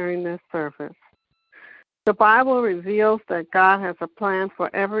you during this service. The Bible reveals that God has a plan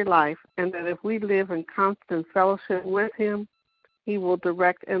for every life, and that if we live in constant fellowship with Him, He will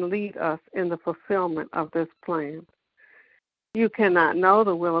direct and lead us in the fulfillment of this plan. You cannot know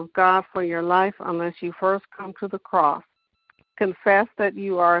the will of God for your life unless you first come to the cross, confess that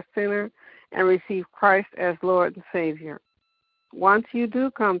you are a sinner, and receive Christ as Lord and Savior. Once you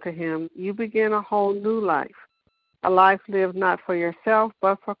do come to Him, you begin a whole new life, a life lived not for yourself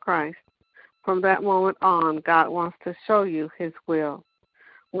but for Christ. From that moment on, God wants to show you His will.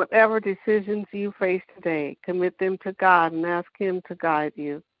 Whatever decisions you face today, commit them to God and ask Him to guide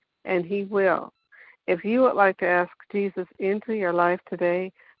you, and He will. If you would like to ask Jesus into your life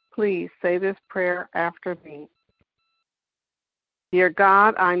today, please say this prayer after me. Dear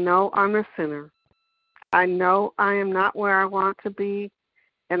God, I know I'm a sinner. I know I am not where I want to be,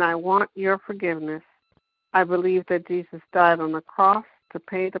 and I want your forgiveness. I believe that Jesus died on the cross to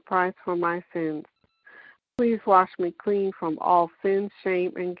pay the price for my sins. Please wash me clean from all sin,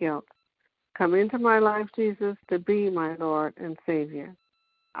 shame, and guilt. Come into my life, Jesus, to be my Lord and Savior.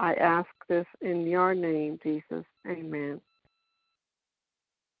 I ask this in your name, Jesus. Amen.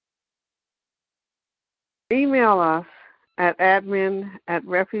 Email us at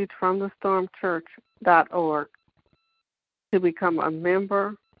admin@refugefromthestormchurch.org to become a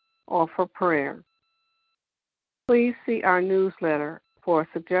member or for prayer. Please see our newsletter for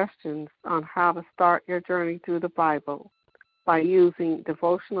suggestions on how to start your journey through the Bible by using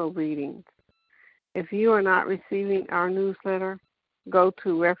devotional readings. If you are not receiving our newsletter, go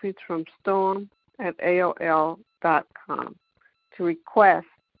to refugefromstorm@aol.com to request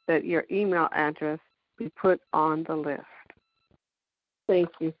that your email address be put on the list. Thank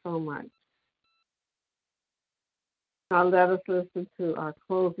you so much. Now let us listen to our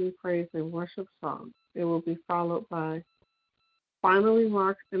closing praise and worship song. It will be followed by final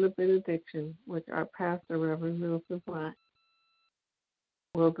remarks and a benediction, which our pastor, Reverend Milton Black,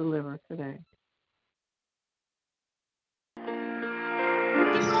 will deliver today.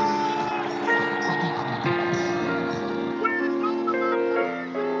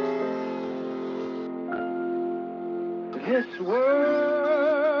 This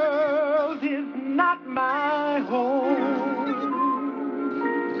world is not my home.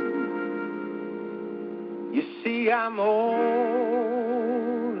 You see, I'm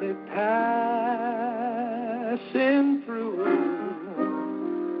only passing through.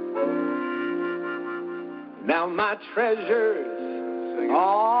 Now my treasures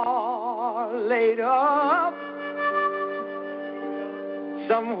are laid up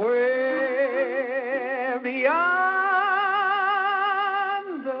somewhere beyond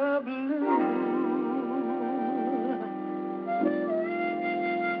the blue.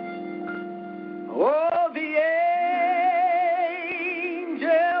 Oh, the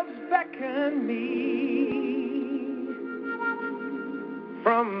angels beckon me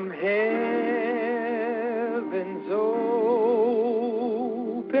from heaven's open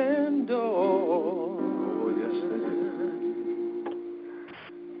door. Oh, yes,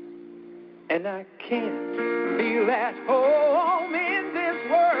 and I can't feel at home in this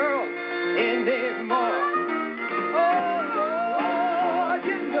world anymore. Oh, Lord,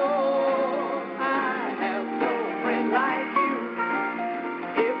 you know I have no friend like you.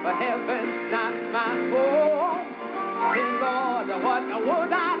 If heaven's not my home, then Lord, what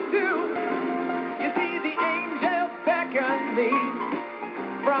would I do? You see, the angels beckon me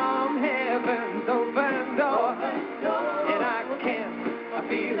from heaven's open door, and I can't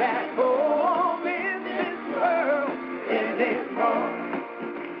feel at home in this world anymore.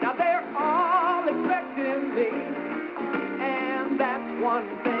 Now they're all expecting me, and that's one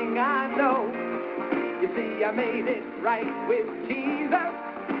thing I know. You see, I made it right with Jesus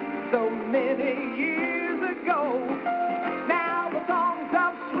so many years ago. Now the songs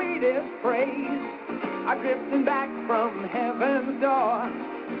of sweetest praise are drifting back from heaven's door,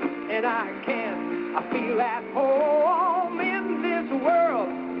 and I can't feel at home in this world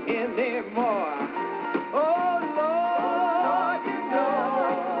anymore. Oh, Lord, you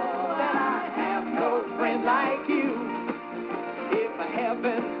know that I have no friend like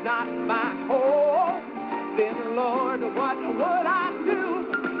would I do?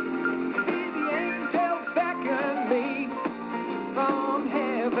 See the angels beckon me from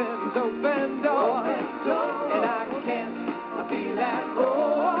heaven's open door, and I can't feel at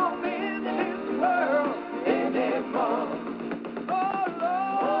home in this world anymore. Oh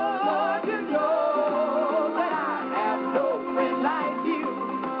Lord, you know that I have no friend like you.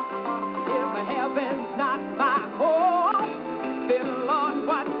 If heaven's not my home, then Lord,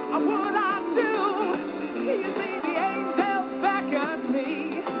 what would I do? You see the angels beckon me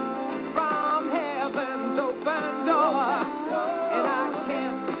from heaven's open door, and I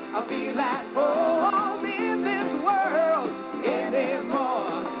can't feel at home in this world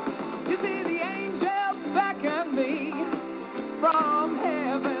anymore. You see the angels beckon me from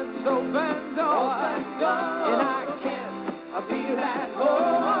heaven's open door, and I can't feel at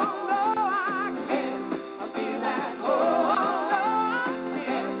home. No, I can't feel at home. No, I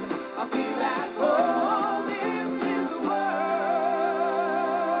can't feel at home in this world.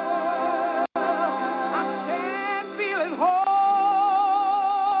 I can't feel at home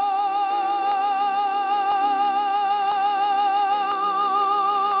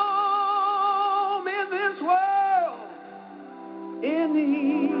in this world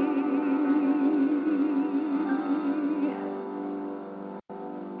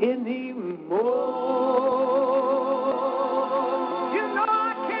anymore. You know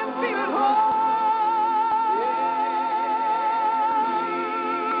I can't feel at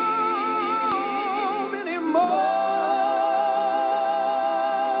home anymore.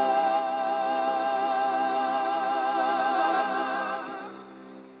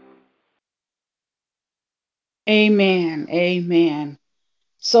 Amen. Amen.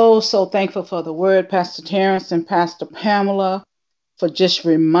 So thankful for the word, Pastor Terrence and Pastor Pamela, for just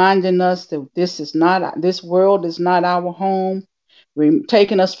reminding us that this world is not our home.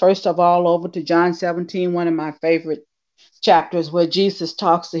 Taking us first of all over to John 17, one of my favorite chapters, where Jesus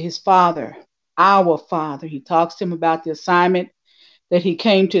talks to his Father, our Father. He talks to him about the assignment that he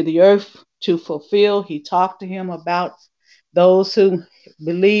came to the earth to fulfill. He talked to him about those who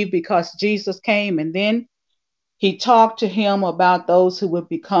believe because Jesus came, and then he talked to him about those who would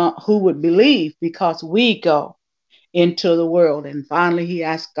believe because we go into the world. And finally, he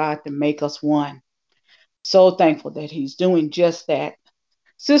asked God to make us one. So thankful that he's doing just that.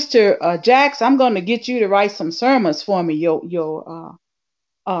 Sister Jax, I'm going to get you to write some sermons for me. Your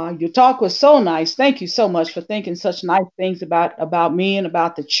talk was so nice. Thank you so much for thinking such nice things about me and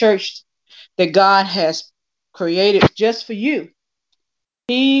about the church that God has created just for you.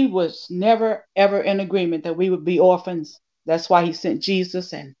 He was never, ever in agreement that we would be orphans. That's why he sent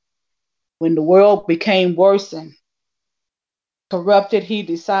Jesus. And when the world became worse and corrupted, he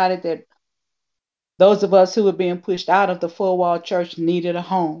decided that those of us who were being pushed out of the four-wall church needed a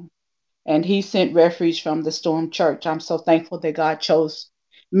home. And he sent refuge from the storm church. I'm so thankful that God chose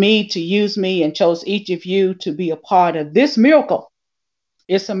me to use me and chose each of you to be a part of this miracle.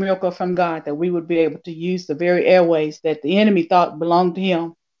 It's a miracle from God that we would be able to use the very airways that the enemy thought belonged to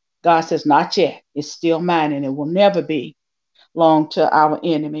him. God says, not yet. It's still mine, and it will never be long to our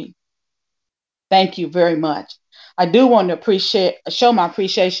enemy. Thank you very much. I do want to show my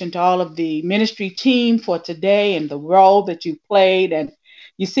appreciation to all of the ministry team for today and the role that you played. And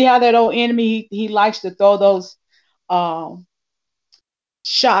you see how that old enemy, he likes to throw those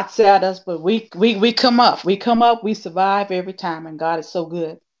shots at us, but we come up. We come up, we survive every time, and God is so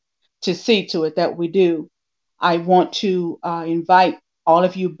good to see to it that we do. I want to invite all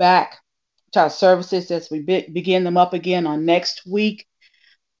of you back to our services as we begin them up again on next week.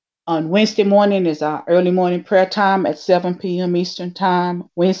 On Wednesday morning is our early morning prayer time at 7 p.m. Eastern Time.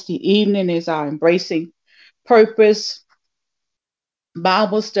 Wednesday evening is our Embracing Purpose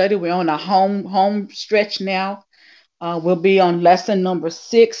Bible study. We're on a home stretch now. We'll be on lesson number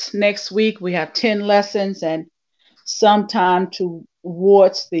 6 next week. We have 10 lessons, and sometime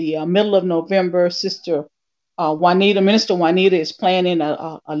towards the middle of November, Minister Juanita is planning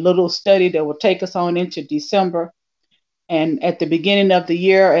a little study that will take us on into December. And at the beginning of the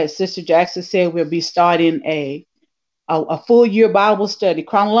year, as Sister Jackson said, we'll be starting a full year Bible study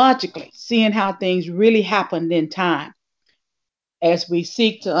chronologically, seeing how things really happened in time as we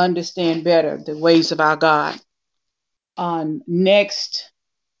seek to understand better the ways of our God. On next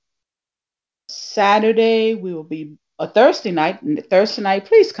Saturday, we will be a Thursday night. Thursday night,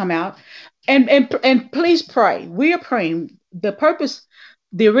 please come out and please pray. We are praying.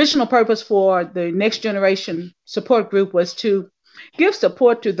 The original purpose for the Next Generation Support Group was to give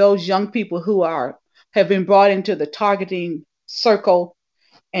support to those young people who have been brought into the targeting circle,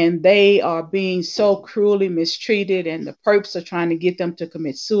 and they are being so cruelly mistreated, and the perps are trying to get them to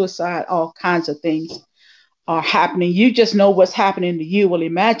commit suicide, all kinds of things. are happening. You just know what's happening to you. Well,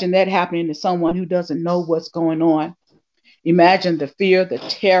 imagine that happening to someone who doesn't know what's going on. Imagine the fear, the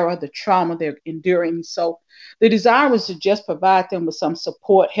terror, the trauma they're enduring. So the desire was to just provide them with some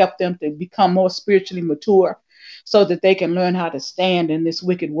support, help them to become more spiritually mature so that they can learn how to stand in this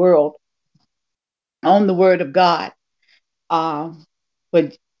wicked world on the word of God.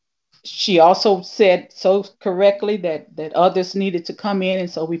 But she also said so correctly that others needed to come in. And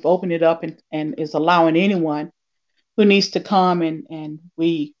so we've opened it up and is allowing anyone who needs to come, and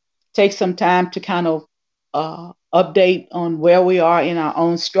we take some time to kind of update on where we are in our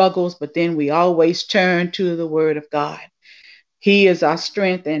own struggles, but then we always turn to the word of God. He is our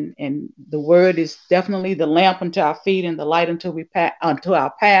strength, and the word is definitely the lamp unto our feet and the light unto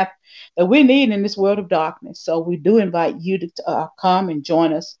our path that we need in this world of darkness. So we do invite you to come and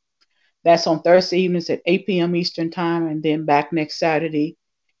join us. That's on Thursday evenings at 8 p.m. Eastern Time, and then back next Saturday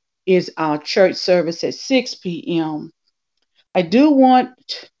is our church service at 6 p.m. I do want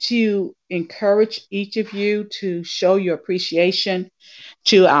to encourage each of you to show your appreciation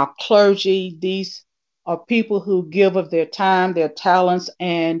to our clergy. These are people who give of their time, their talents,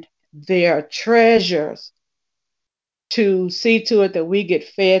 and their treasures to see to it that we get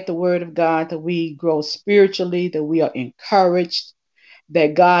fed the word of God, that we grow spiritually, that we are encouraged,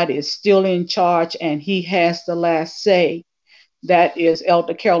 that God is still in charge and he has the last say. That is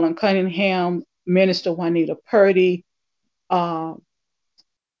Elder Carolyn Cunningham, Minister Juanita Purdy,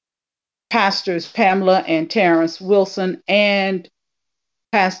 Pastors Pamela and Terrence Wilson, and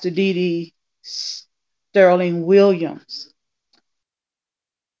Pastor Dee Dee Sterling Williams.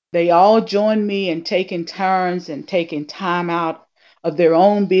 They all joined me in taking turns and taking time out of their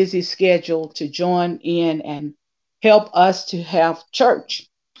own busy schedule to join in and help us to have church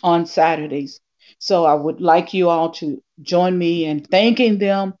on Saturdays. So I would like you all to join me in thanking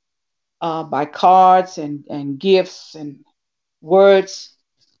them by cards and gifts and words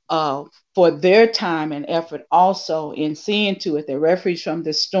for their time and effort, also in seeing to it that Refuge from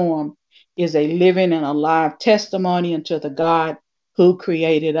the Storm is a living and alive testimony unto the God who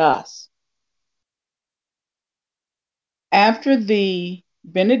created us. After the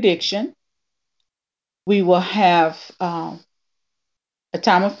benediction, we will have a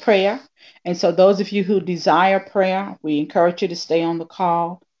time of prayer. And so those of you who desire prayer, we encourage you to stay on the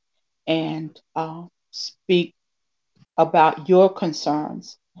call and speak about your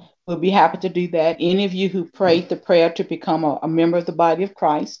concerns. We'll be happy to do that. Any of you who prayed the prayer to become a member of the body of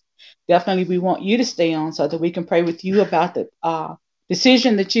Christ, definitely we want you to stay on so that we can pray with you about the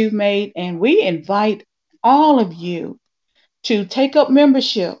decision that you've made. And we invite all of you to take up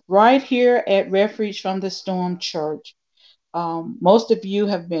membership right here at Refuge from the Storm Church. Most of you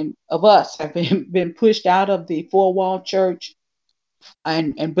have been pushed out of the four-wall church.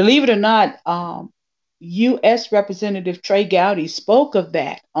 And believe it or not, U.S. Representative Trey Gowdy spoke of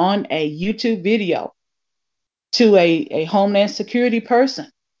that on a YouTube video to a Homeland Security person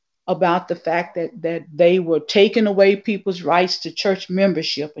about the fact that they were taking away people's rights to church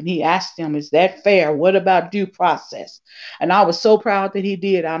membership. And he asked them, is that fair? What about due process? And I was so proud that he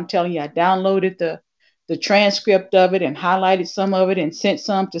did. I'm telling you, I downloaded the transcript of it and highlighted some of it and sent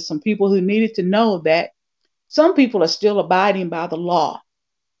some to some people who needed to know that some people are still abiding by the law.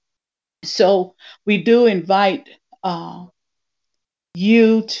 So we do invite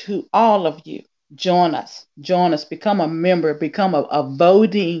you to, all of you, join us, become a member, become a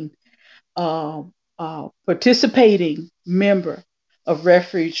voting, participating member of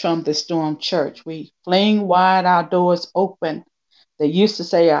Refuge from the Storm Church. We fling wide our doors open. They used to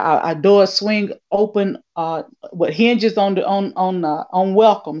say our doors swing open, what hinges on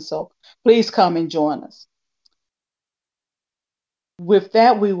welcome. So please come and join us. With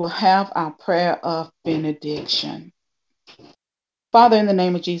that, we will have our prayer of benediction. Father, in the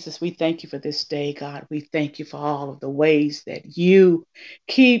name of Jesus, we thank you for this day, God. We thank you for all of the ways that you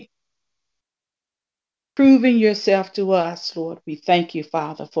keep proving yourself to us, Lord. We thank you,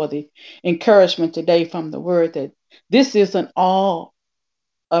 Father, for the encouragement today from the word that this isn't all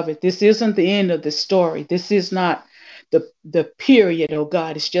of it. This isn't the end of the story. This is not the period, oh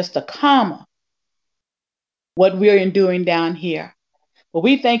God. It's just a comma, what we're enduring down here. But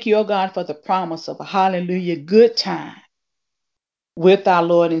we thank you, oh God, for the promise of a hallelujah good time with our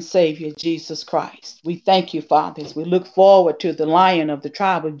Lord and Savior, Jesus Christ. We thank you, Father, as we look forward to the Lion of the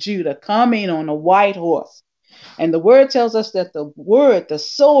tribe of Judah coming on a white horse. And the word tells us that the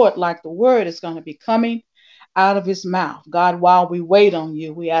sword like the word is going to be coming out of his mouth. God, while we wait on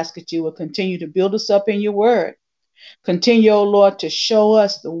you, we ask that you will continue to build us up in your word. Continue, oh Lord, to show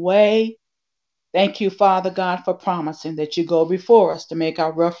us the way. Thank you, Father God, for promising that you go before us to make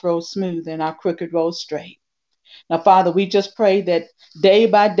our rough road smooth and our crooked road straight. Now, Father, we just pray that day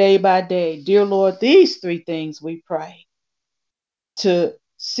by day by day, dear Lord, these three things we pray: to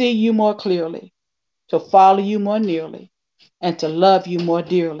see you more clearly, to follow you more nearly, and to love you more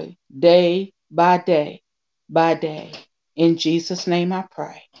dearly, day by day by day. In Jesus' name I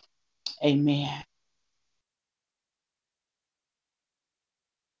pray. Amen.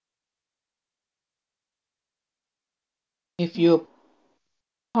 If you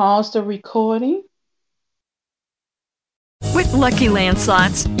pause the recording. With Lucky Land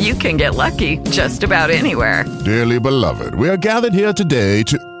Slots, you can get lucky just about anywhere. Dearly beloved, we are gathered here today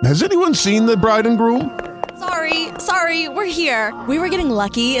to... Has anyone seen the bride and groom? Sorry, we're here. We were getting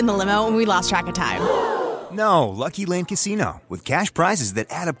lucky in the limo and we lost track of time. No, Lucky Land Casino, with cash prizes that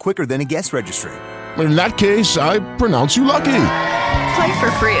add up quicker than a guest registry. In that case, I pronounce you lucky. Play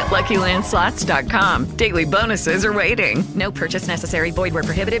for free at LuckyLandSlots.com. Daily bonuses are waiting. No purchase necessary. Void where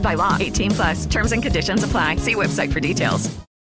prohibited by law. 18+. Terms and conditions apply. See website for details.